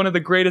like one of the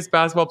greatest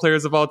basketball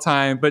players of all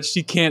time, but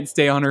she can't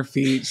stay on her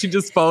feet. She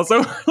just falls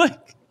over like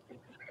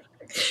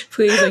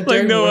Please, like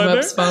during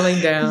warm-ups, falling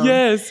down.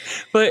 Yes.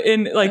 But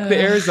in like the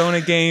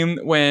Arizona game,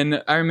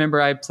 when I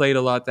remember I played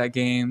a lot that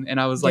game and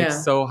I was like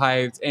so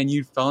hyped and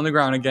you fell on the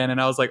ground again.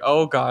 And I was like,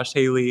 oh gosh,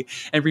 Haley.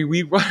 And we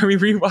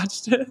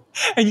rewatched it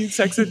and you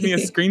texted me a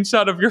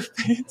screenshot of your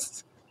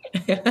face.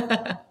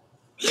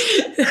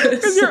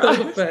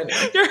 So funny.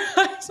 Your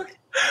eyes like,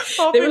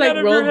 they were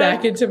like rolled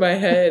back into my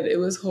head. It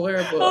was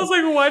horrible. I was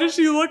like, why does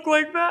she look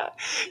like that?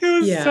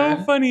 It was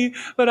so funny.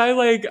 But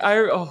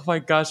oh my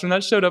gosh, when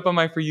that showed up on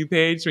my For You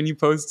page, when you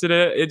posted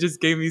it, it just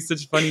gave me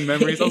such funny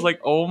memories. I was like,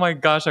 oh my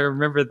gosh, I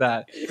remember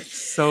that.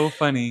 So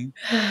funny.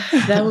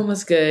 That one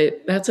was good.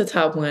 That's a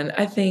top one.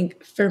 I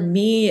think for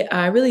me,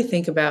 I really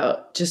think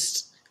about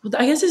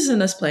I guess this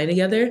isn't us playing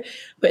together,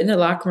 but in the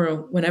locker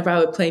room, whenever I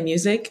would play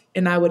music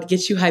and I would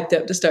get you hyped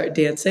up to start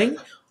dancing,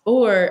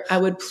 or I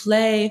would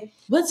play,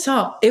 what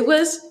song?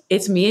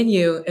 It's me and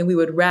you, and we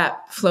would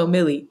rap Flo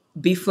Milli,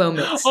 Be Flo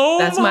Mix. Oh,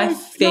 that's my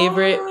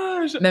favorite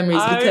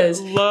memories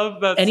because I love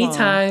that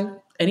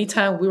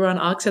anytime we were on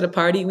aux at a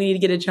party, we need to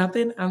get it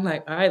jumping. I'm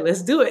like, all right,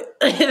 let's do it.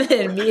 And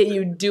then me and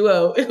you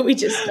duo, we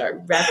just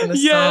start rapping the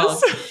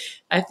song.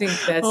 I think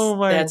that's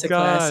a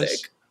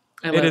classic.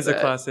 It is a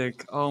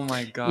classic. Oh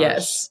my gosh.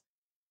 Yes.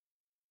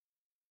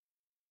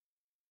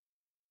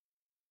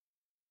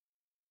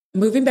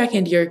 Moving back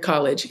into your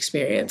college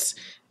experience,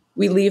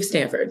 we leave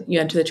Stanford, you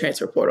enter the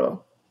transfer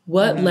portal.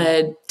 What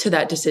led to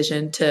that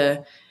decision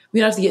we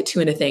don't have to get too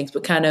into things,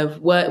 but kind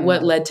of what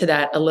led to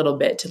that a little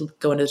bit to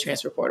go into the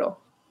transfer portal?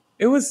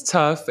 It was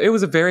tough. It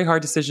was a very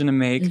hard decision to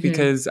make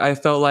because I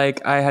felt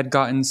like I had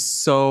gotten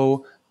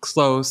so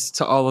close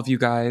to all of you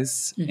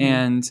guys.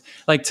 And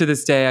like to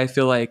this day, I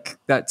feel like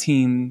that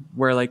team,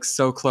 we're like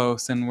so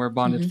close and we're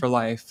bonded for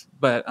life.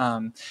 But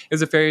it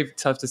was a very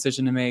tough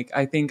decision to make.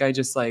 I think I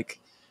just like,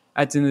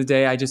 at the end of the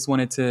day, I just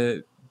wanted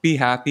to be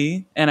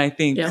happy. And I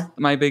think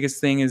my biggest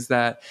thing is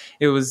that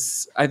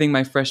I think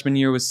my freshman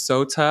year was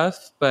so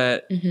tough,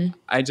 but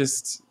I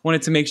just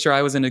wanted to make sure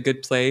I was in a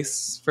good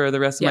place for the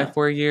rest of my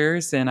 4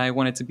 years. And I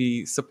wanted to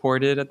be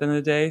supported at the end of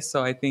the day.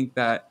 So I think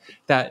that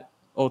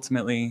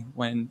ultimately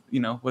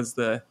was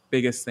the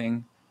biggest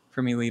thing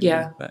for me leaving.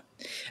 Yeah. But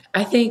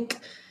I think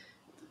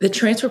the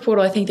transfer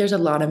portal, I think there's a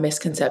lot of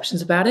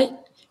misconceptions about it.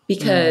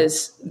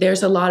 Because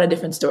there's a lot of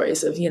different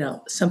stories of,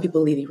 some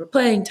people leaving for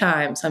playing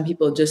time, some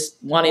people just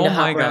wanting to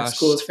hop around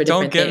schools for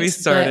different things. Don't get me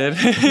started.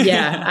 But,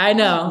 I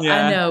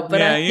know.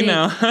 But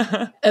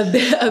I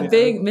think a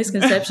big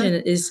misconception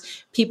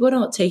is people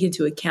don't take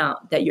into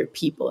account that you're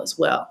people as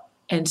well.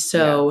 And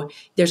so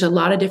there's a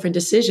lot of different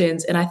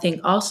decisions. And I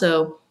think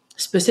also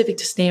specific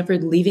to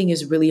Stanford, leaving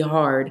is really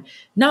hard,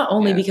 not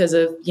only because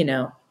of,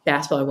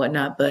 basketball and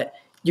whatnot, but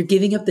you're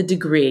giving up the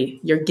degree,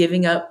 you're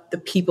giving up the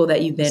people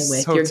that you've been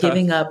with, you're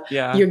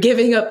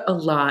giving up a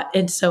lot.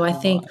 And so I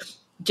think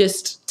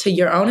just to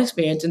your own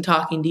experience and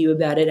talking to you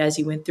about it as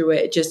you went through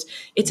it,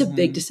 it's a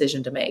big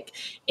decision to make.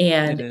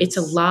 And it's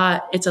a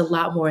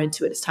lot more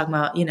into it. It's talking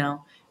about,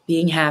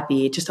 being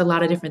happy, just a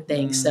lot of different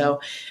things.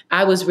 So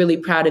I was really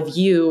proud of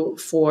you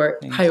for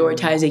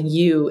prioritizing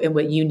you and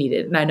what you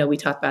needed. And I know we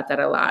talked about that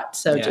a lot.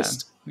 So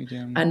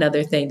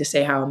another thing to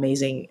say how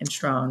amazing and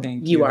strong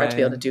you are to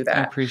be able to do that.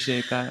 I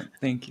appreciate that.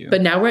 Thank you.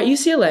 But now we're at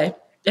UCLA.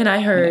 And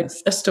I heard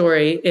a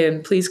story,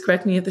 and please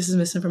correct me if this is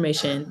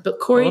misinformation, but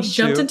Corey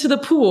jumped into the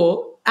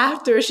pool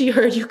after she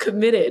heard you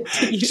committed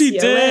to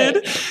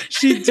UCLA.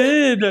 She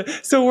did.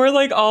 So we're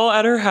like all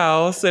at her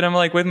house, and I'm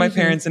like with my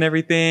parents and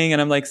everything,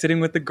 and I'm like sitting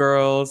with the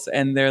girls,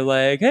 and they're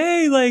like,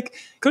 hey, like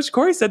Coach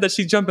Corey said that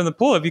she'd jump in the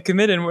pool if you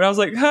committed. And I was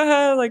like,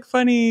 haha, like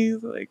funny,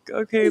 like,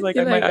 okay, like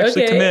I might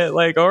actually commit.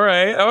 Like, all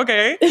right,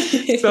 okay.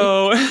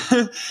 So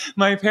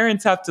my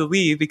parents have to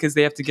leave because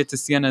they have to get to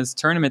Sienna's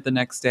tournament the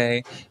next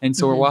day. And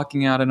so we're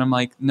walking out and I'm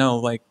like, no,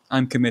 like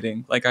I'm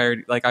committing. Like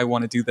I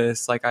want to do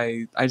this. Like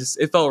I just,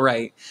 it felt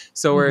right.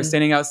 So we're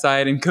standing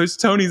outside and Coach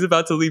Tony's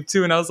about to leave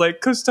too. And I was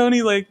like, Coach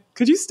Tony, like,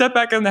 could you step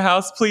back in the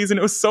house, please? And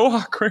it was so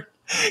awkward.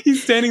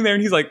 He's standing there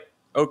and he's like,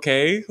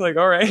 okay, like,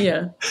 all right.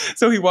 Yeah.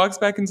 So he walks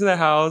back into the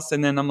house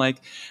and then I'm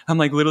like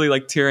literally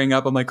like tearing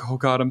up. I'm like, oh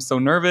God, I'm so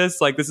nervous.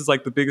 Like, this is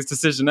like the biggest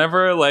decision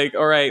ever. Like,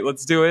 all right,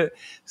 let's do it.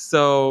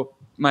 So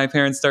my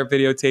parents start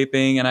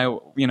videotaping and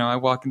I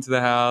walk into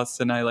the house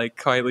and I like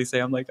quietly say,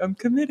 I'm like, I'm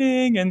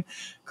committing. And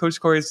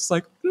Coach Corey's just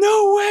like,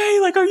 no way.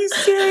 Like, are you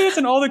serious?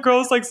 And all the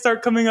girls like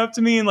start coming up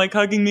to me and like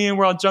hugging me and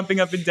we're all jumping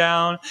up and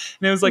down.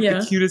 And it was like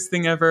the cutest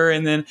thing ever.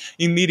 And then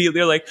immediately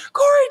they're like,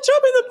 Corey,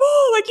 jump in the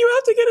pool. Like, you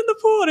have to get in the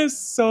pool. And it was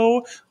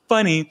so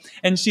funny.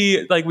 And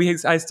she like,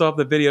 I still have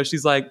the video.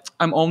 She's like,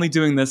 I'm only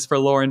doing this for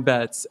Lauren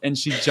Betts. And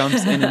she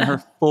jumps in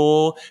her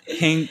full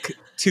pink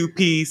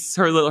two-piece,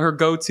 her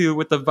go-to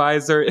with the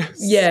visor.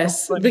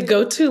 Yes, so the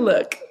go-to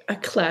look, a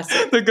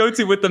classic. The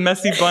go-to with the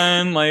messy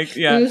bun, like,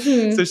 yeah.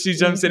 Mm-hmm. So she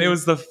jumps in. It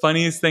was the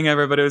funniest thing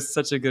ever, but it was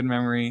such a good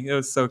memory. It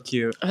was so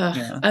cute.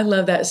 Yeah. I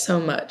love that so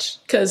much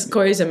because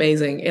Corey's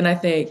amazing. And I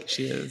think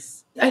she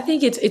is. I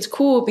think it's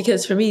cool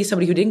because for me,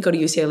 somebody who didn't go to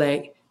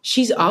UCLA,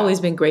 she's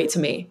always been great to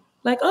me.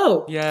 Like,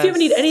 oh, if you ever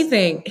need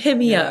anything, hit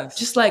me up.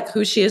 Just like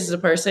who she is as a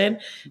person,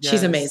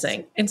 she's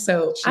amazing. And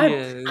so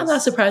I'm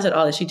not surprised at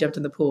all that she jumped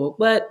in the pool.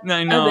 But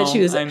I bet she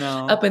was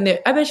up in there.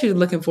 I bet she was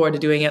looking forward to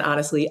doing it,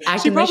 honestly.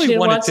 Acting like she didn't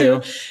want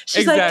to.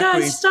 She's like,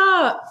 guys,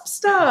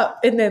 stop.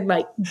 And then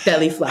like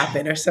belly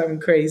flopping or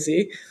something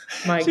crazy.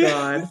 My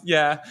God.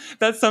 Yeah,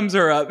 that sums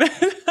her up.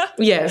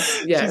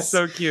 Yes. She's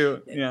so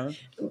cute. Yeah.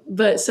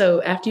 But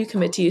so after you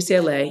commit to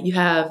UCLA, you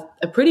have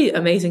a pretty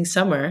amazing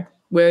summer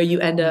where you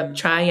end up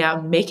trying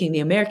out and making the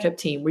AmeriCup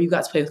team where you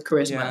got to play with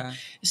Charisma. Yeah.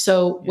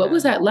 So what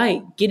was that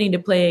like getting to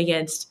play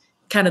against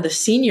kind of the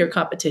senior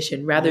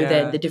competition rather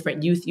than the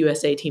different Youth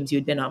USA teams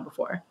you'd been on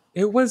before?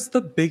 It was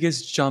the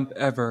biggest jump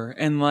ever.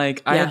 And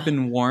like, I had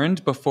been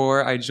warned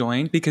before I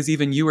joined because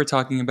even you were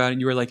talking about it.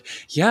 And you were like,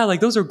 yeah, like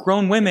those are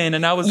grown women.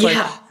 And I was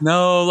like,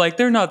 no, like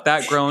they're not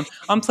that grown.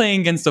 I'm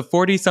playing against a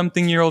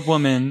 40-something-year-old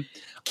woman,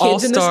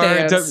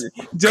 all-star,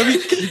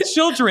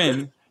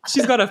 children.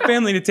 She's got a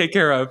family to take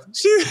care of.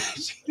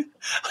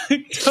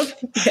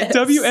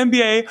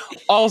 WNBA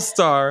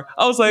all-star.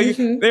 I was like,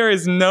 there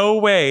is no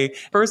way.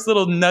 First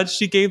little nudge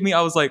she gave me, I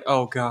was like,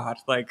 oh God,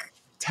 like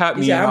tap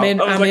me out.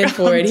 I'm in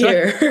for it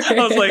here.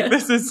 I was like,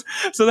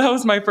 so that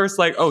was my first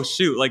like, oh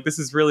shoot, like this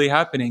is really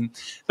happening.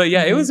 But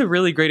yeah, it was a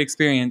really great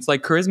experience.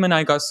 Like Charisma and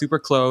I got super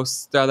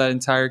close throughout that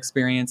entire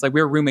experience. Like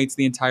we were roommates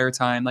the entire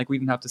time. Like we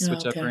didn't have to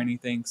switch up or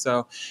anything.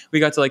 So we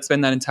got to like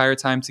spend that entire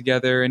time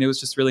together. And it was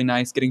just really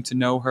nice getting to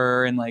know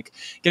her and like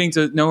getting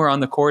to know her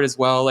on the court as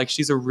well. Like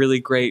she's a really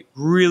great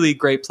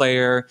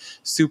player,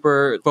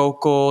 super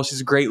vocal.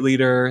 She's a great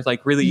leader,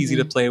 like really easy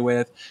to play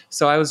with.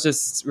 So I was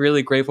just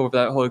really grateful for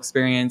that whole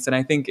experience. And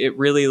I think it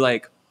really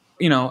like,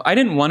 I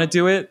didn't want to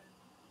do it,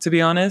 to be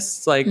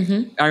honest. Like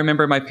I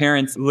remember my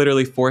parents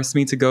literally forced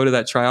me to go to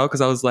that trial because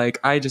I was like,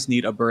 I just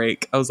need a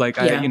break. I was like,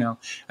 I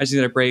just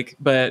need a break.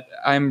 But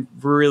I'm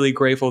really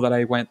grateful that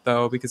I went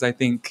though, because I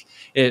think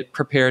it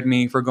prepared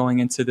me for going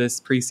into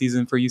this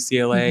preseason for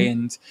UCLA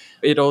and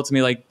it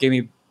ultimately like gave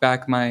me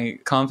back my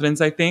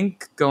confidence, I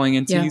think, going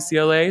into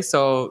UCLA.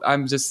 So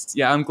I'm just,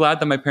 I'm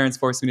glad that my parents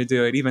forced me to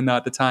do it, even though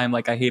at the time,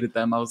 like I hated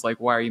them. I was like,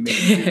 why are you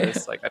making me do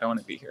this? Like, I don't want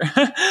to be here.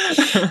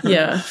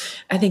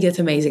 I think it's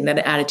amazing that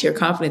it added to your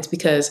confidence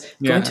because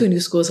going to a new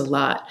school is a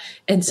lot.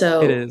 And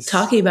so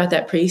talking about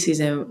that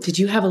preseason, did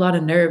you have a lot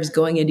of nerves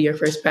going into your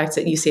first practice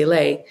at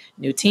UCLA?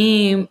 New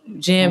team,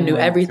 gym, new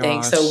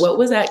everything. So what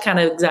was that kind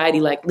of anxiety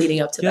like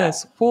leading up to that?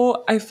 Yes.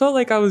 Well, I felt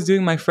like I was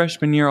doing my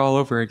freshman year all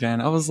over again.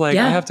 I was like,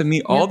 I have to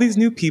meet all these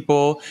new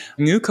people,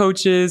 new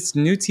coaches,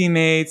 new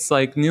teammates,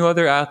 like new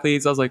other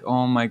athletes. I was like,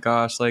 oh my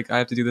gosh, like I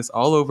have to do this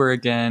all over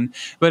again.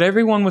 But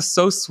everyone was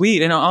so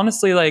sweet. And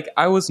honestly, like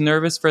I was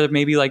nervous for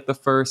maybe like the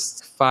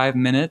first 5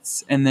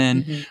 minutes. And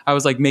then I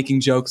was like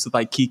making jokes with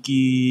like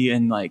Kiki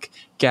and like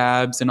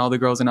Gabs and all the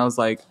girls. And I was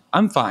like,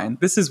 I'm fine.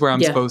 This is where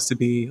I'm supposed to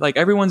be. Like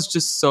everyone's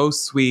just so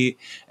sweet.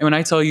 And when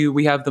I tell you,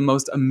 we have the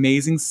most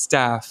amazing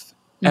staff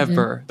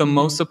ever, the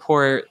most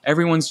support,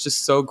 everyone's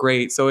just so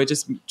great. So it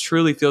just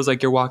truly feels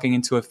like you're walking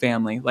into a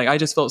family. Like I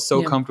just felt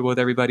so comfortable with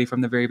everybody from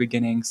the very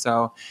beginning.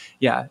 So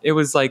yeah, it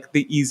was like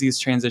the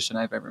easiest transition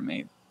I've ever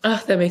made. Oh,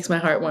 that makes my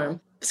heart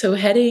warm. So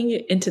heading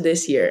into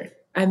this year,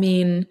 I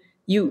mean,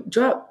 you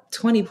dropped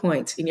 20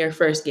 points in your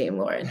first game,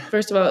 Lauren.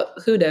 First of all,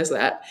 who does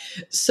that?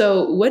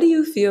 So what do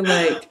you feel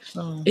like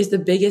is the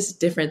biggest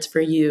difference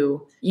for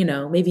you,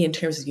 maybe in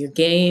terms of your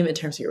game, in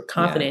terms of your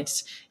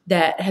confidence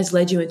that has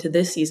led you into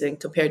this season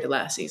compared to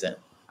last season?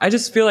 I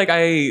just feel like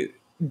I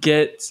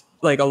get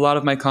like a lot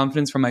of my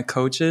confidence from my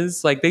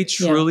coaches. Like they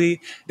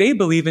truly, they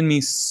believe in me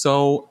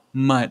so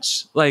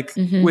much, like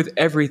with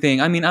everything.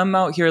 I mean, I'm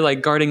out here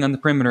like guarding on the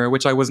perimeter,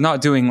 which I was not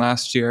doing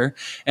last year.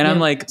 And I'm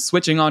like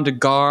switching on to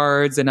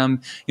guards and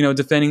I'm,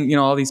 defending,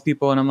 all these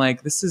people. And I'm like,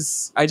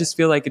 I just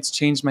feel like it's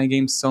changed my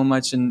game so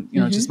much and,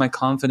 just my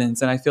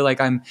confidence. And I feel like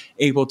I'm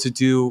able to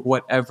do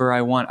whatever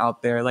I want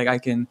out there.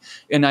 Like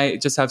and I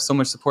just have so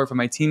much support from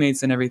my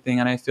teammates and everything.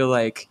 And I feel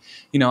like,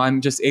 I'm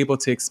just able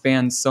to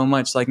expand so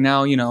much. Like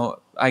now,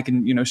 I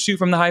can, shoot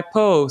from the high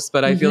post,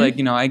 but I feel like,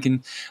 I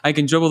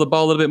can dribble the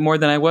ball a little bit more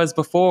than I was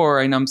before.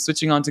 And I'm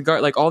switching on to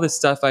guard, like all this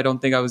stuff I don't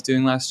think I was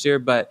doing last year.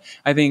 But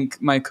I think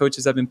my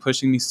coaches have been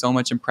pushing me so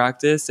much in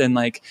practice and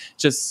like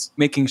just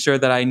making sure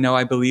that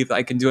I believe that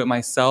I can do it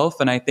myself.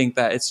 And I think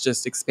that it's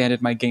just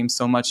expanded my game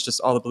so much,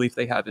 just all the belief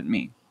they have in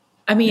me.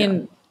 I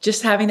mean,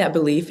 just having that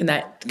belief and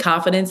that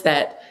confidence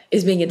that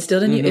is being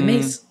instilled in you, it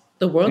makes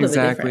the world of a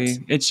difference.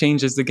 It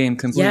changes the game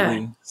completely.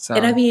 Yeah. So,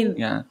 and I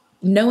mean,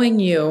 knowing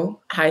you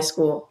high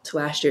school to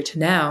last year to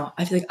now,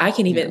 I feel like I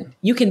can even,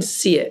 you can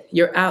see it.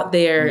 You're out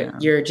there,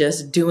 you're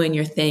just doing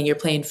your thing. You're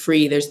playing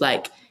free. There's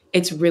like,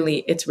 it's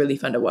really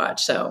fun to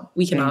watch. So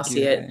we can all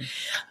see it.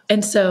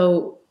 And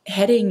so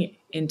heading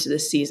into the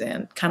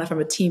season, kind of from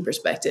a team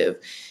perspective,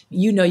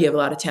 you know you have a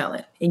lot of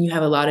talent and you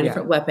have a lot of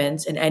different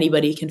weapons and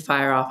anybody can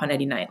fire off on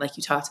any night, like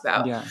you talked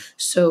about. Yeah.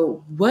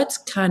 So what's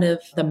kind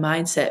of the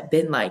mindset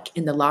been like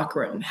in the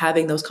locker room,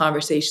 having those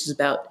conversations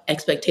about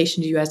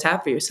expectations you guys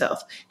have for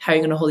yourself? How are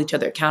you going to hold each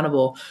other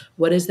accountable?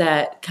 What has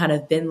that kind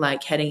of been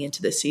like heading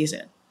into the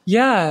season?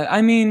 Yeah,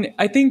 I mean,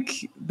 I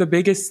think the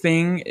biggest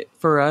thing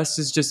for us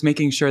is just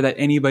making sure that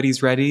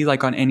anybody's ready,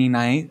 like on any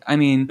night. I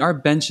mean, our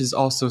bench is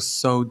also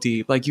so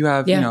deep. Like you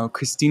have,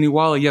 Christine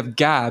Uwala, you have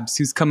Gabs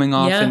who's coming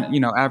off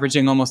and,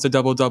 averaging almost a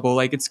double-double.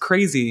 Like it's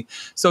crazy.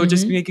 So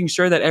just making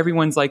sure that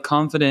everyone's like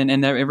confident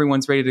and that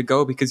everyone's ready to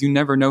go because you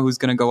never know who's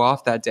going to go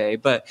off that day.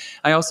 But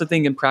I also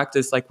think in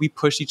practice, like we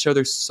push each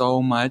other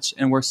so much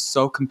and we're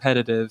so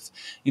competitive,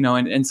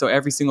 and so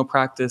every single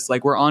practice,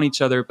 like we're on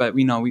each other, but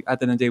we know at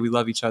the end of the day, we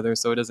love each other.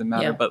 So it doesn't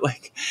matter, but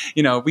like,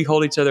 we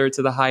hold each other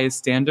to the highest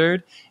standard.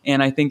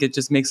 And I think it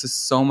just makes us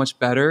so much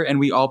better. And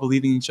we all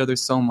believe in each other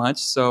so much.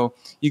 So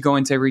you go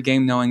into every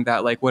game knowing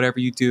that like, whatever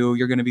you do,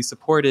 you're going to be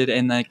supported.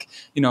 And like,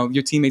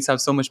 your teammates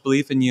have so much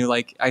belief in you.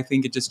 Like, I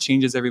think it just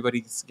changes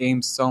everybody's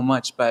game so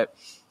much. But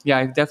yeah,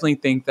 I definitely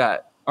think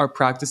that our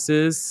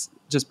practices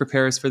just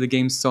prepare us for the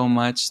game so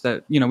much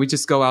that, we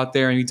just go out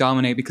there and we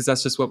dominate because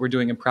that's just what we're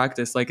doing in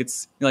practice. Like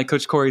it's like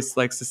Coach Corey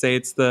likes to say,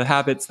 it's the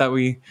habits that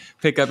we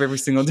pick up every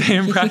single day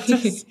in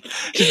practice.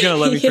 She's going to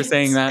love me for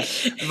saying that.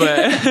 But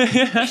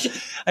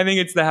I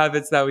think it's the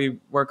habits that we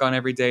work on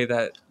every day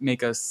that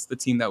make us the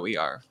team that we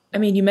are. I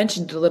mean, you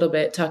mentioned a little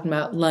bit talking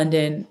about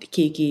London,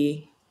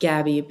 Kiki,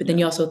 Gabby, but then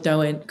you also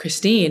throw in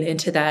Christine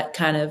into that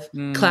kind of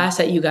class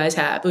that you guys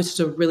have, which is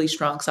a really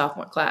strong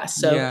sophomore class.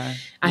 So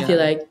I feel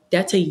like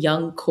that's a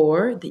young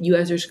core that you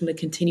guys are just going to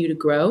continue to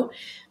grow.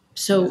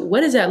 So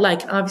what is that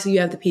like? Obviously, you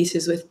have the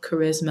pieces with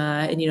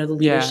charisma and, the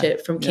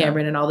leadership from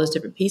Cameron and all those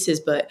different pieces.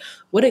 But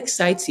what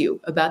excites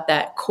you about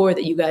that core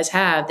that you guys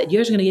have that you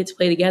guys are going to get to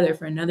play together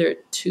for another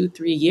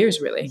 2-3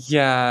 years, really?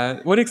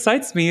 Yeah. What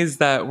excites me is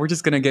that we're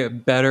just going to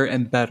get better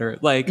and better.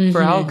 Like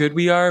for how good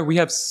we are, we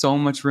have so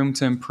much room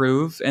to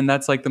improve. And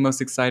that's like the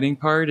most exciting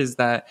part is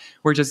that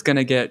we're just going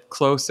to get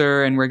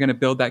closer and we're going to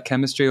build that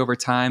chemistry over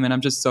time. And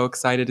I'm just so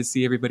excited to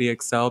see everybody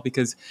excel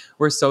because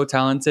we're so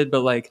talented.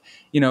 But like,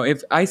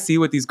 if I see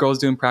what these girls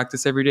do in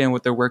practice every day and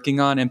what they're working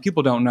on, and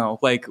people don't know,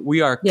 like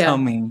we are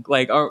coming.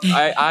 Like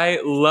I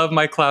love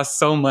my class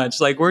so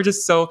much. Like we're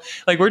just so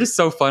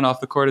fun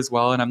off the court as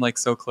well. And I'm like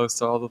so close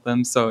to all of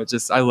them. So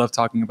I love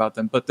talking about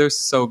them, but they're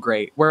so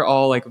great. We're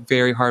all like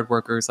very hard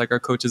workers. Like our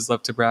coaches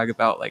love to brag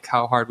about like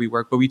how hard we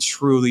work, but we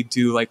truly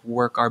do like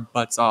work our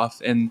butts off.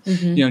 And,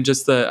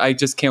 I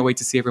just can't wait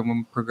to see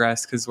everyone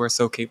progress because we're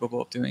so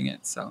capable of doing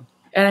it. So.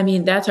 And I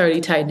mean, that's already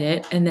tight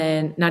knit. And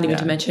then not even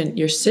to mention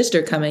your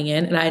sister coming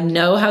in. And I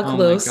know how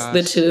close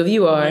the two of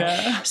you are.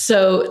 Yeah.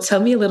 So tell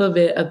me a little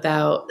bit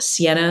about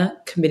Sienna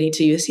committing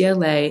to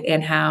UCLA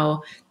and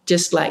how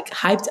just like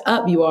hyped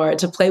up you are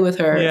to play with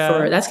her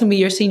for that's going to be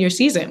your senior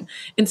season.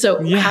 And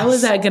so how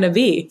is that going to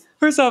be?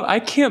 First off, I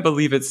can't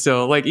believe it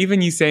still. Like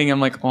even you saying, I'm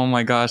like, oh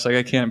my gosh, like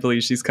I can't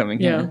believe she's coming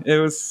here. It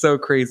was so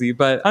crazy,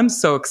 but I'm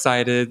so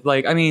excited.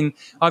 Like, I mean,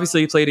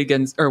 obviously we played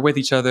with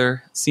each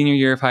other senior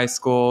year of high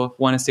school,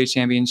 won a state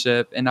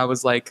championship. And that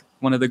was like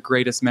one of the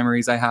greatest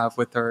memories I have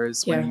with her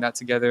is winning that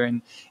together.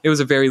 And it was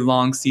a very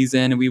long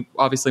season and we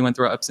obviously went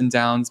through ups and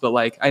downs, but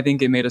like, I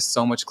think it made us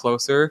so much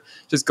closer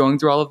just going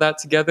through all of that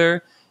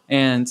together.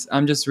 And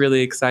I'm just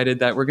really excited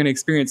that we're going to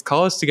experience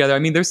college together. I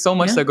mean, there's so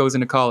much that goes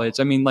into college.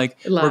 I mean, like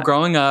we're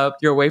growing up,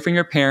 you're away from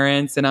your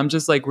parents. And I'm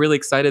just like really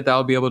excited that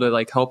I'll be able to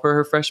like help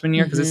her freshman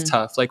year because it's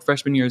tough. Like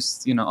freshman year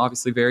is,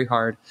 obviously very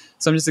hard.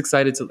 So I'm just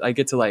excited I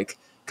get to like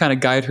kind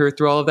of guide her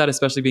through all of that,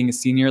 especially being a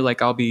senior.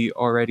 Like I'll be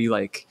already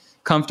like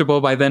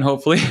comfortable by then,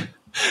 hopefully.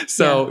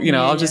 So,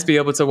 I'll just be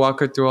able to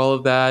walk her through all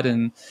of that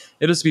and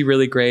it'll just be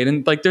really great.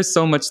 And like, there's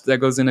so much that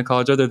goes into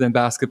college other than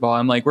basketball.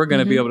 I'm like, we're going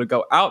to be able to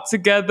go out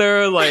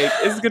together. Like,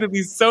 it's going to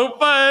be so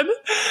fun.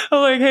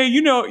 I'm like, hey,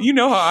 you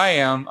know how I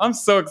am. I'm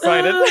so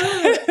excited.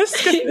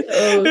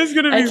 It's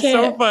going to be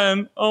so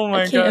fun. Oh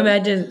my God. I can't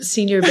imagine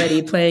Senior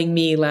Betty playing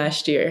me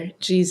last year.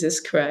 Jesus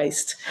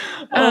Christ.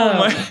 Oh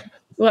my.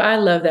 Well, I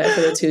love that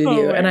for the two of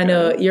you. And I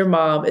know your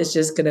mom is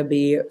just going to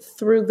be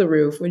through the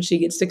roof when she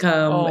gets to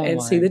come and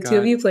see the two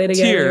of you play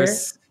together.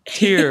 Tears.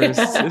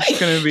 It's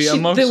going to be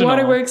emotional.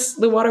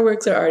 The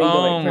waterworks are already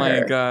going for her.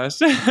 Oh my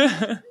gosh.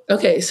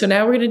 Okay, so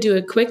now we're going to do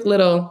a quick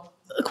little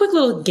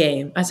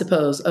game, I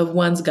suppose, of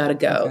One's Gotta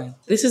Go. Okay.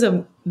 This is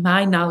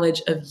my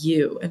knowledge of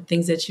you and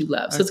things that you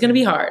love. So it's going to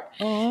be hard.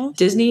 Aww.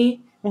 Disney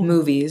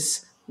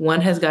movies,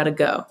 one has got to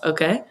go.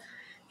 Okay?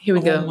 Here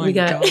we go. We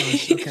got...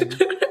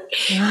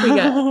 We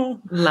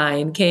got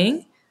Lion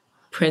King,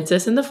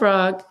 Princess and the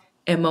Frog,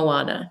 and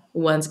Moana.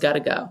 One's got to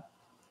go.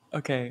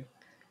 Okay.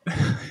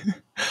 I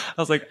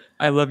was like,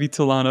 I love you,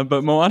 Talana,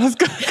 but Moana's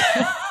got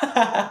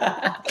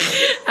to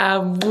go.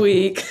 I'm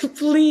weak.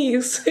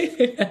 Please.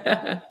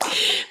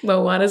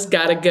 Moana's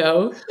got to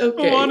go.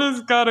 Okay.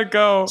 Moana's got to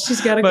go.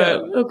 She's got to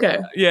go. Okay.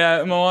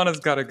 Yeah, Moana's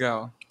got to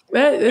go.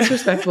 That's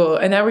respectful.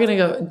 And now we're going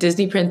to go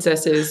Disney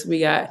princesses. We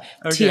got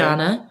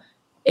Tiana,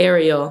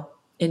 Ariel,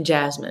 and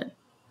Jasmine.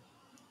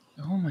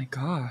 Oh my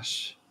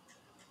gosh.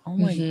 Oh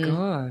my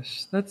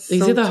gosh. That's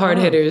These so are the hard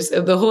tough. hitters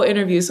of the whole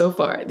interview so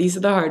far. These are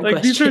the hard Like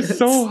questions. these are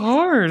so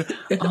hard.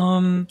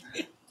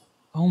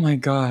 Oh my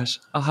gosh.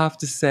 I'll have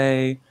to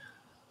say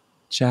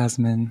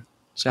Jasmine.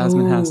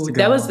 Jasmine has to go.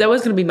 That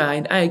was gonna be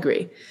mine. I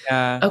agree.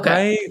 Yeah. Okay.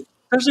 Right?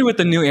 Especially with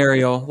the new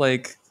Ariel.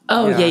 Like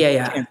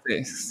Yeah. Can't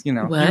say, you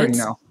What? already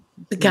know.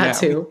 Got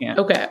to. We can't.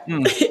 Okay.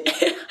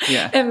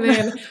 Yeah. And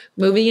then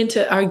moving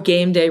into our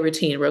game day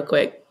routine real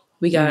quick.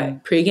 We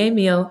got pregame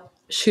meal,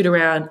 shoot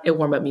around, and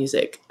warm up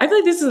music. I feel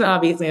like this is an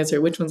obvious answer.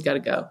 Which one's got to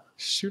go?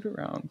 Shoot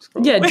around.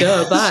 Yeah,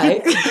 duh,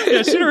 bye.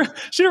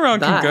 Shoot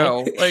around Bye. can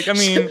go. Like, I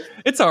mean,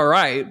 it's all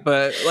right,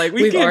 but like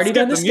We've can't already skip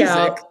done the music.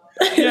 scout.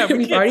 Yeah, we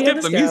We've can't already skip done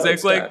the the scout music.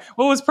 and Like, stuff.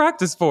 what was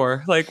practice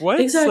for? Like, what?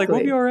 Exactly. Like,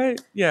 we'll be all right.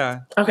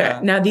 Yeah. Okay,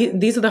 Yeah. now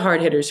these are the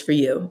hard hitters for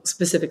you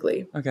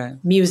specifically. Okay.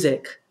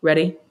 Music.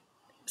 Ready?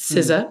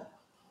 SZA,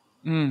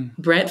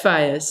 Brent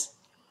Faiyaz,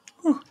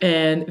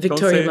 and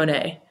Victoria say-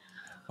 Monet.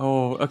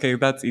 Oh, okay,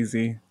 that's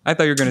easy. I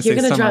thought you were going to say You're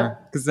gonna summer.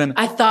 drop- Because then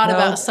I thought No.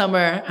 about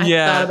summer. I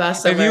thought about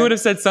summer. If you would have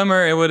said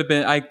summer, it would have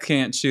been, I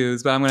can't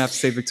choose, but I'm going to have to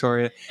say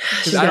Victoria. She's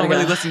Because I don't gotta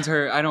really go. listen to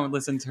her. I don't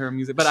listen to her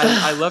music, but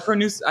I love her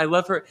I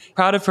love her.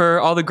 Proud of her.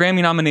 All the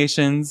Grammy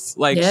nominations.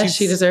 Like, Yeah,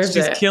 she deserves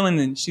she's it. killing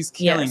it. She's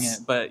killing Yes.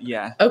 it. But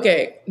yeah.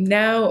 Okay,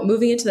 now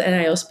moving into the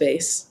NIL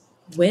space.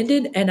 When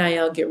did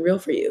NIL get real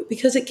for you?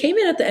 Because it came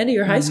in at the end of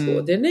your high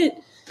school, didn't it?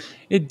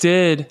 It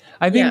did.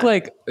 I think Yeah.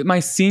 like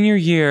my senior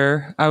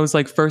year, I was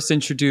like first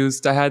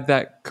introduced. I had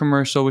that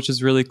commercial, which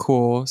was really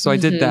cool. So I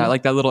did that,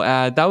 like that little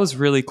ad. That was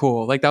really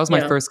cool. Like that was my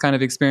Yeah. first kind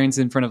of experience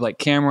in front of like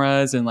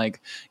cameras and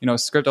like,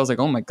 script. I was like,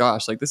 oh my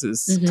gosh, like this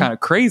is kind of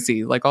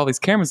crazy. Like all these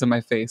cameras in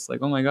my face. Like,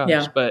 oh my gosh.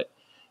 Yeah. But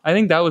I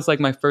think that was like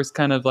my first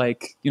kind of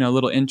like,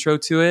 little intro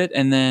to it.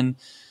 And then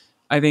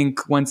I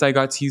think once I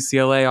got to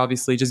UCLA,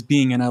 obviously just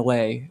being in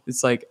LA,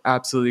 it's like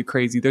absolutely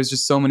crazy. There's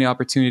just so many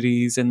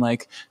opportunities, and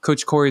like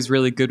Coach Corey's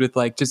really good with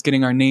like just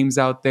getting our names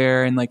out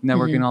there and like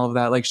networking and all of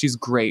that. Like she's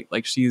great.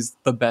 Like she's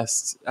the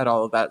best at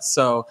all of that.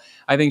 So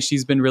I think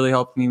she's been really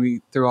helping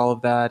me through all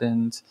of that.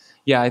 And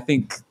yeah, I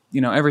think,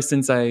 ever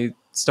since I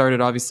started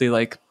obviously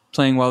like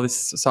playing well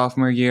this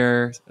sophomore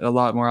year, a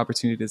lot more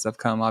opportunities have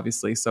come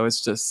obviously. So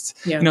it's just,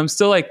 I'm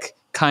still like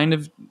kind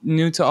of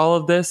new to all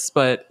of this,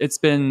 but it's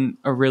been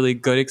a really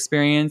good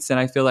experience. And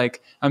I feel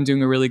like I'm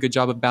doing a really good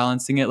job of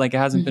balancing it. Like it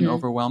hasn't been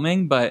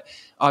overwhelming, but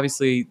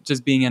obviously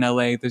just being in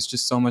LA, there's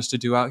just so much to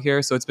do out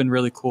here. So it's been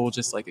really cool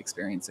just like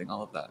experiencing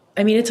all of that.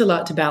 I mean, it's a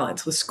lot to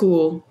balance with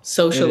school,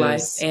 social It life,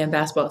 is. and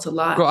basketball. It's a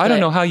lot. Girl, I don't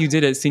but know how you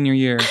did it senior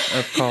year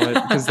of college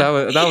because that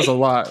was a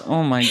lot.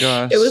 Oh my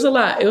gosh. It was a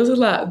lot. It was a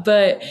lot.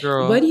 But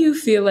Girl. what do you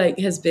feel like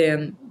has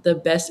been the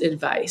best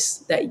advice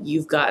that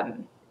you've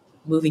gotten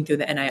moving through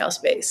the NIL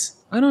space?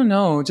 I don't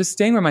know, just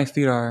staying where my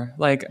feet are.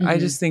 Like, I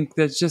just think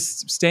that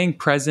just staying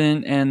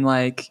present and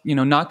like,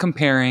 not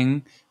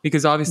comparing,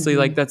 because obviously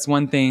like that's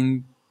one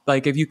thing.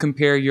 Like if you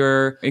compare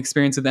your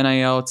experience with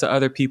NIL to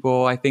other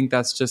people, I think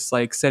that's just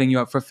like setting you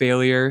up for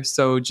failure.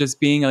 So just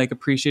being like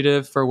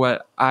appreciative for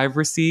what I've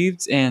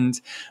received and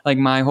like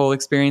my whole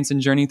experience and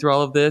journey through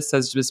all of this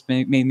has just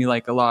made me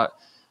like a lot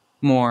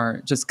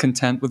more just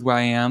content with where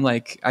I am.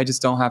 Like I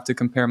just don't have to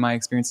compare my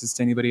experiences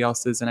to anybody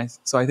else's. And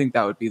so I think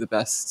that would be the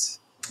best.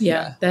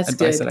 Yeah, that's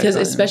advice good. that I've Because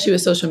gotten. especially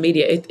with social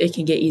media, it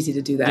can get easy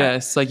to do that.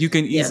 Yes, like you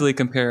can easily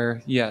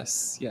compare.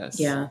 Yes.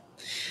 Yeah.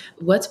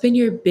 What's been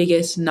your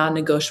biggest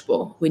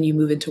non-negotiable when you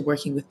move into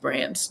working with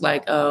brands?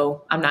 Like,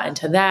 oh, I'm not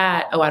into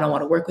that. Oh, I don't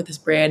want to work with this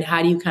brand.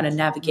 How do you kind of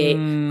navigate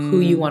who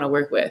you want to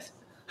work with?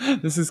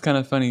 This is kind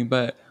of funny,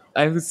 but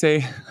I would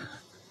say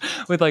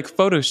with like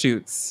photo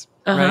shoots,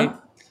 right?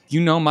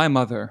 My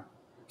mother.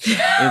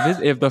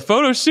 If the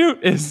photo shoot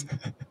is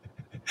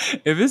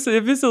if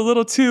it's a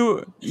little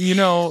too,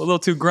 a little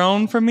too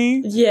grown for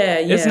me, Yeah.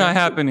 it's not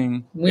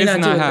happening. We're It's not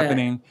not doing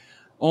happening.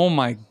 Oh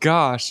my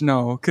gosh,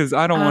 no, because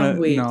I don't want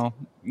weak. to.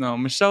 No,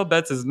 Michelle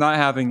Betts is not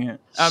having it.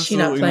 She not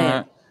Absolutely playing.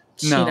 not.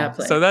 She No, not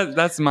playing. so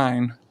that's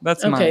mine.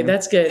 That's mine. Okay,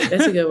 that's good.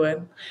 That's a good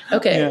one.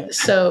 Okay, Yeah.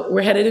 so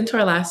we're headed into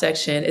our last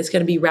section. It's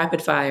going to be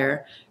rapid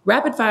fire.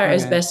 Rapid fire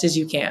as Okay. best as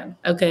you can.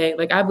 Okay,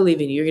 like I believe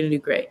in you. You're going to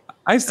do great.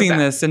 I've seen Okay.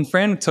 this, and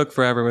Fran took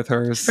forever with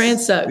hers. Fran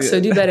sucks, so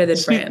do better than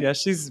She- Fran.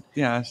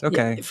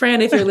 okay.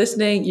 Fran, if you're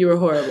listening, you were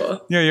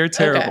horrible. Yeah, you're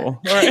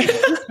terrible. All right.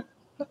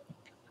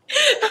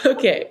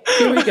 Okay,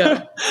 here we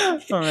go.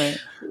 All right.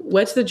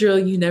 What's the drill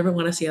you never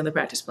want to see on the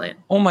practice plan?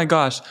 Oh my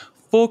gosh.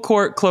 Full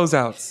court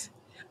closeouts.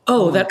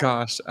 Oh, Oh my that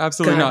gosh.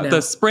 Absolutely God, not. no.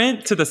 The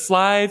sprint to the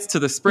slides, to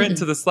the sprint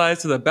to the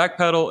slides, to the back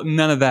pedal.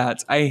 None of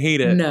that. I hate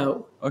it.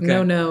 no. Okay.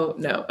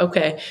 No.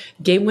 Okay,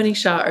 game-winning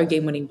shot or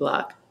game-winning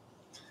block?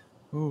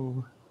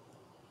 Ooh.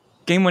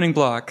 Game winning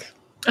block.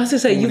 I was going to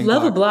say, you Game-winning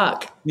love a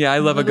block. Yeah, I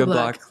love a good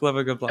block. block. Love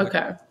a good block.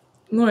 Okay.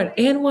 Lauren,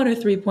 and one or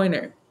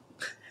three-pointer?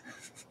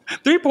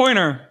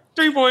 3-pointer.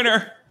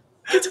 3-pointer.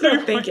 That's what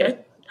I'm thinking.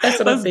 That's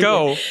what I'm Let's thinking.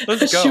 go.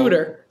 Let's go.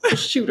 A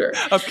shooter.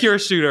 A pure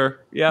shooter.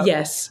 Yeah.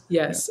 Yes.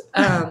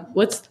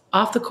 What's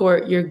off the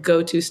court your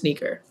go-to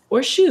sneaker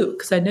or shoe?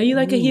 Because I know you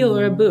like a heel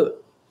or a boot.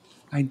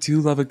 I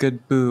do love a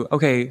good boot.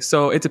 Okay,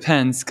 so it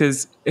depends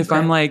because if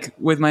I'm like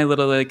with my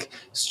little like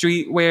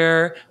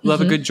streetwear,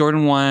 love a good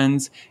Jordan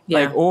 1s.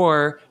 Like,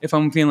 or if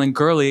I'm feeling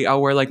girly,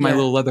 I'll wear like my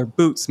little leather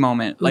boots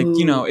moment. Like,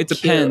 you know, it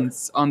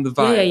depends on the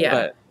vibe.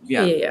 But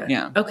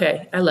yeah.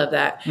 Okay, I love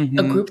that.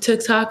 A group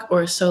TikTok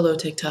or a solo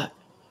TikTok?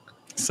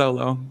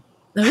 Solo.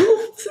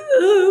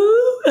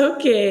 Ooh,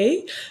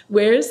 okay.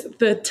 Where's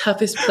the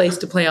toughest place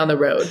to play on the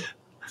road?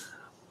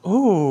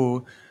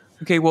 Oh,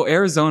 okay. Well,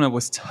 Arizona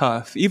was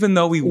tough. Even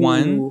though we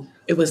won,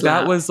 it was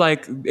loud. That was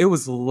like, it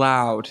was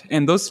loud.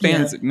 And those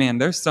fans, man,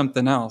 there's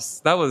something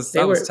else. That was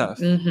tough.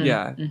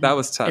 That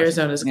was tough.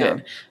 Arizona's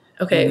good.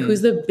 Okay,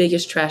 who's the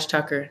biggest trash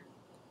talker?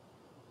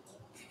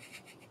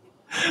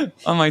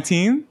 On my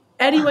team?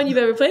 Anyone you've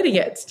ever played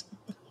against.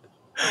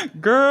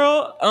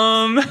 Girl,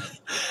 I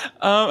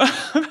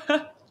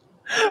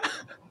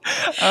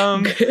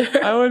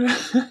would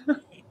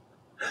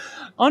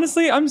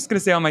honestly, I'm just gonna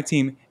say on my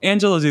team,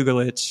 Angela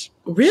Dugalich.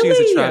 Really?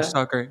 She's a trash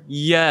talker.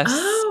 Yes.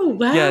 Oh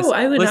wow! Yes.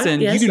 I would listen.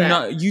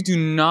 not You do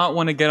not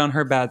want to get on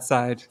her bad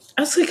side.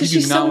 I was like, because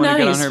she's so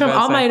nice. From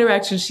all my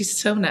interactions, she's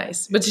so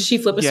nice. But did she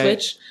flip a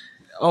switch?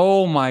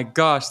 Oh my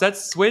gosh, that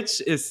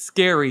switch is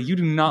scary. You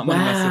do not want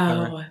to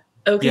mess with her.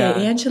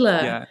 Okay,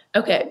 Angela. Yeah.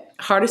 Okay,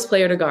 hardest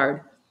player to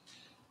guard.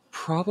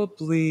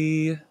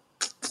 Probably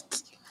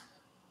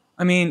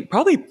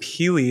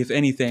Peely, if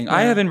anything. Yeah.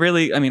 I haven't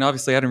really,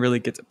 obviously I didn't really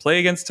get to play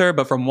against her,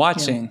 but from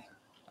watching,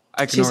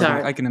 I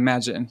can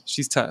imagine.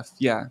 She's tough.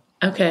 Yeah.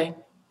 Okay.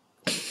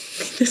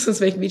 This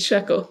one's making me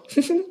chuckle.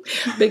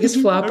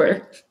 Biggest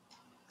flopper.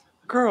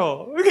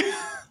 Girl.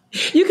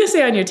 You can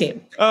say on your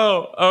team.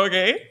 Oh,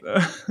 okay.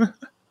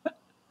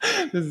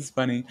 This is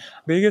funny.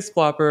 Biggest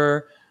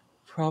flopper,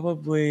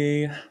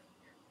 probably...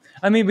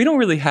 we don't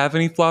really have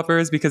any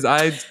floppers because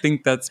I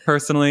think that's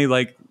personally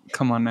like,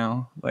 come on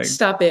now. Like,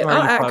 stop it.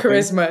 I'll add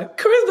Charisma.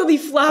 Charisma be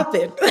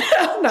flopping.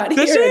 I'm not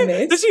hearing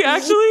this. Does she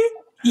actually?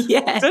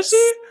 Yes. Does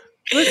she?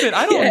 Listen,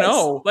 I don't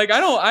know. Like, I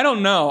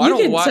don't know. You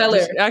can tell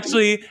her.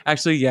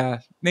 Actually, yeah.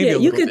 Maybe a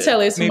little you can bit. tell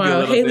her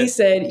tomorrow. Haley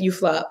said you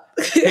flop.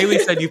 Haley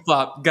said you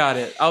flop. Got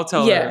it. I'll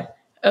tell her. Yeah.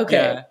 Okay.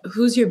 Yeah.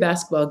 Who's your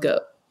basketball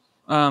goat?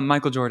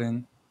 Michael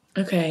Jordan.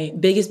 Okay.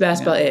 Biggest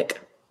basketball ick.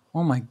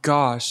 Oh my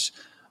gosh.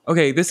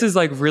 Okay, this is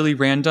like really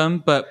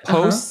random, but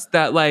posts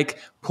that like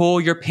pull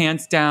your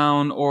pants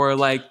down or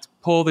like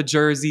pull the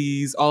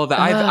jerseys, all of that.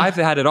 I've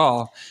had it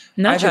all.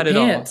 I've had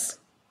pants. It all.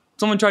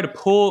 Someone tried to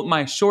pull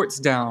my shorts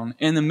down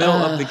in the middle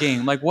of the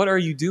game. Like, what are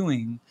you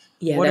doing?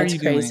 Yeah, what that's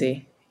crazy.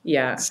 Doing?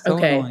 Yeah. So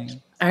okay.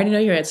 Annoying. I already know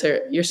your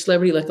answer. Your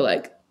celebrity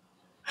lookalike.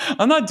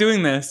 I'm not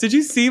doing this. Did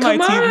you see my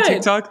team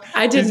TikTok?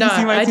 I did not.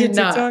 I did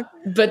not.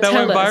 But that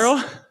went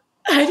viral.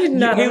 I did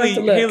not.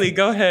 Haley,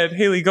 go ahead.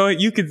 Haley, go ahead.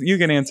 You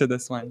can answer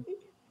this one.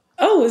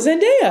 Oh,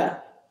 Zendaya.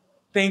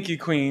 Thank you,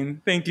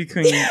 Queen.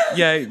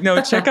 Yeah,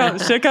 no, check out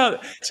the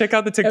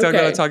TikTok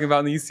that I'm talking about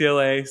in the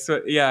UCLA.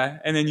 So yeah,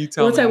 and then you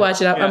tell me. Once I watch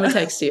it, I'm gonna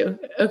text you.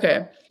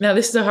 Okay. Now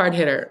this is a hard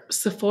hitter.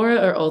 Sephora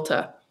or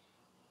Ulta?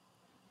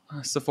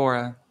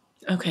 Sephora.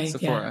 Okay.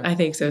 Sephora. Yeah, I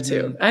think so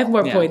too. I have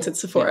more points at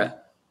Sephora.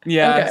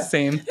 Yeah,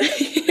 same.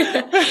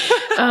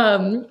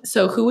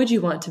 So who would you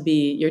want to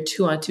be your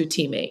 2-on-2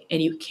 teammate?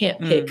 And you can't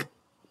pick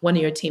one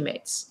of your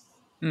teammates.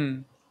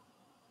 Who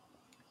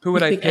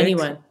would I pick?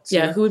 Anyone.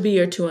 Yeah, who would be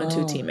your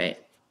 2-on-2 teammate?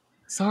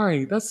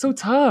 Sorry, that's so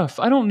tough.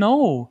 I don't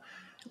know.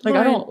 Like,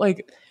 Lauren, I don't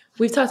like...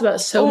 We've talked about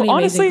so many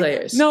amazing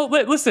players. No,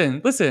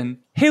 listen.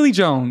 Haley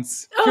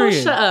Jones.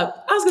 Shut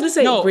up. I was going to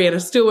say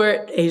Brianna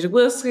Stewart, Asia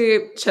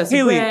Wilson,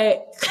 Chelsea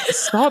Gray.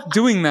 Stop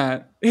doing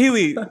that.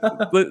 Haley,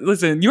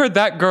 listen, you're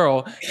that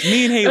girl.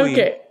 Me and Haley.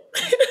 Okay.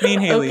 Me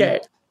and Haley.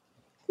 Okay.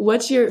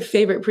 What's your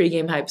favorite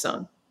pregame hype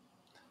song?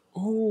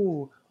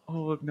 Oh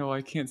no,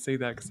 I can't say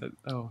that because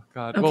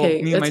God. Okay,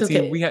 well, me and my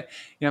team,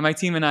 my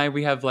team and I,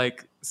 we have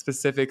like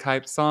specific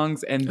hype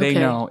songs, and they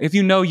know. If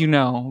you know, you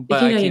know,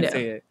 but I can't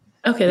say it.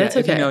 Okay, that's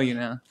okay. If you know, you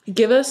know.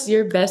 Give us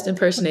your best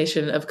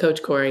impersonation of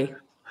Coach Corey.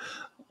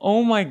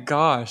 Oh my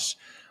gosh.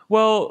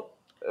 Well,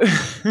 I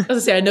was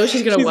gonna say, I know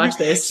she's gonna watch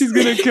this. She's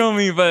gonna kill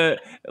me, but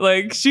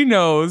like she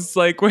knows,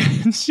 like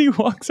when she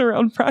walks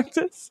around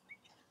practice,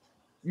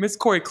 Miss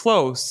Corey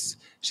Close,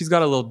 she's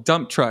got a little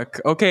dump truck.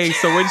 Okay,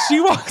 so when she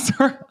walks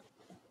around.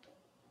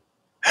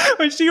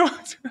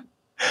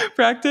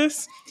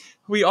 Practice,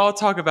 we all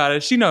talk about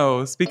it. She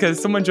knows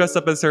because someone dressed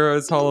up as her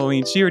as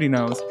Halloween. She already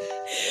knows.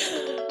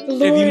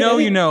 Lord, if you know,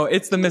 you know.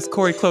 It's the Miss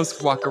Corey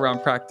Close walk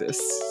around practice.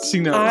 She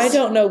knows. I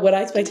don't know what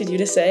I expected you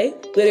to say,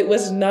 but it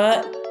was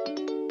not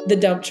the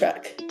dump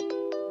truck.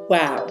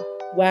 Wow.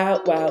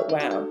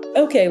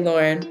 Okay,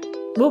 Lauren,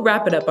 we'll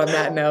wrap it up on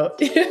that note.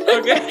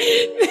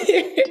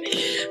 Okay.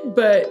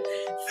 But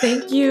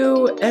thank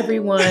you,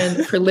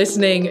 everyone, for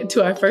listening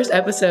to our first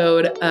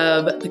episode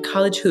of the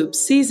College Hoops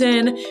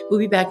season. We'll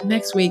be back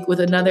next week with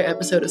another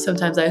episode of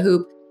Sometimes I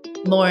Hoop.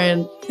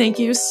 Lauren, thank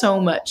you so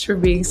much for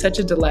being such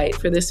a delight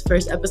for this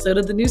first episode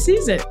of the new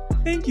season.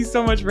 Thank you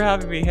so much for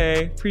having me.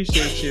 Hey,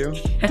 appreciate you.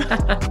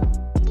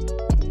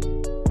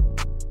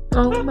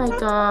 Oh my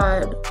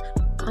God.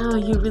 Oh,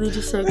 you really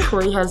just said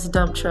Corey has a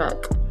dump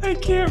truck. I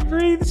can't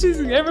breathe.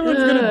 Everyone's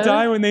gonna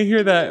die when they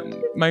hear that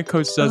my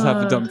coach does have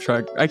a dump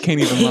truck. I can't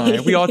even lie.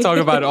 We all talk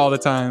about it all the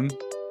time.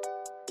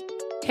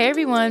 Hey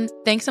everyone,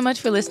 thanks so much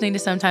for listening to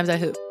Sometimes I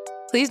Hoop.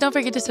 Please don't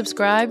forget to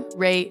subscribe,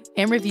 rate,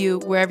 and review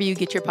wherever you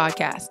get your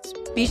podcasts.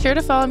 Be sure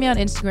to follow me on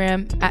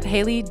Instagram at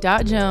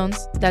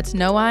Haley.Jones, that's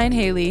no I in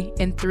Haley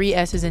and 3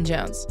 S's in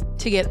Jones,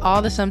 to get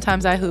all the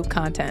Sometimes I Hoop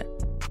content.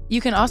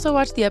 You can also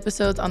watch the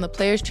episodes on the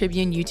Players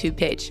Tribune YouTube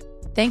page.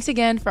 Thanks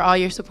again for all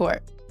your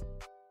support.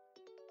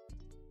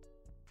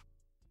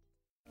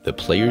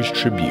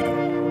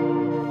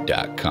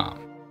 ThePlayersTribune.com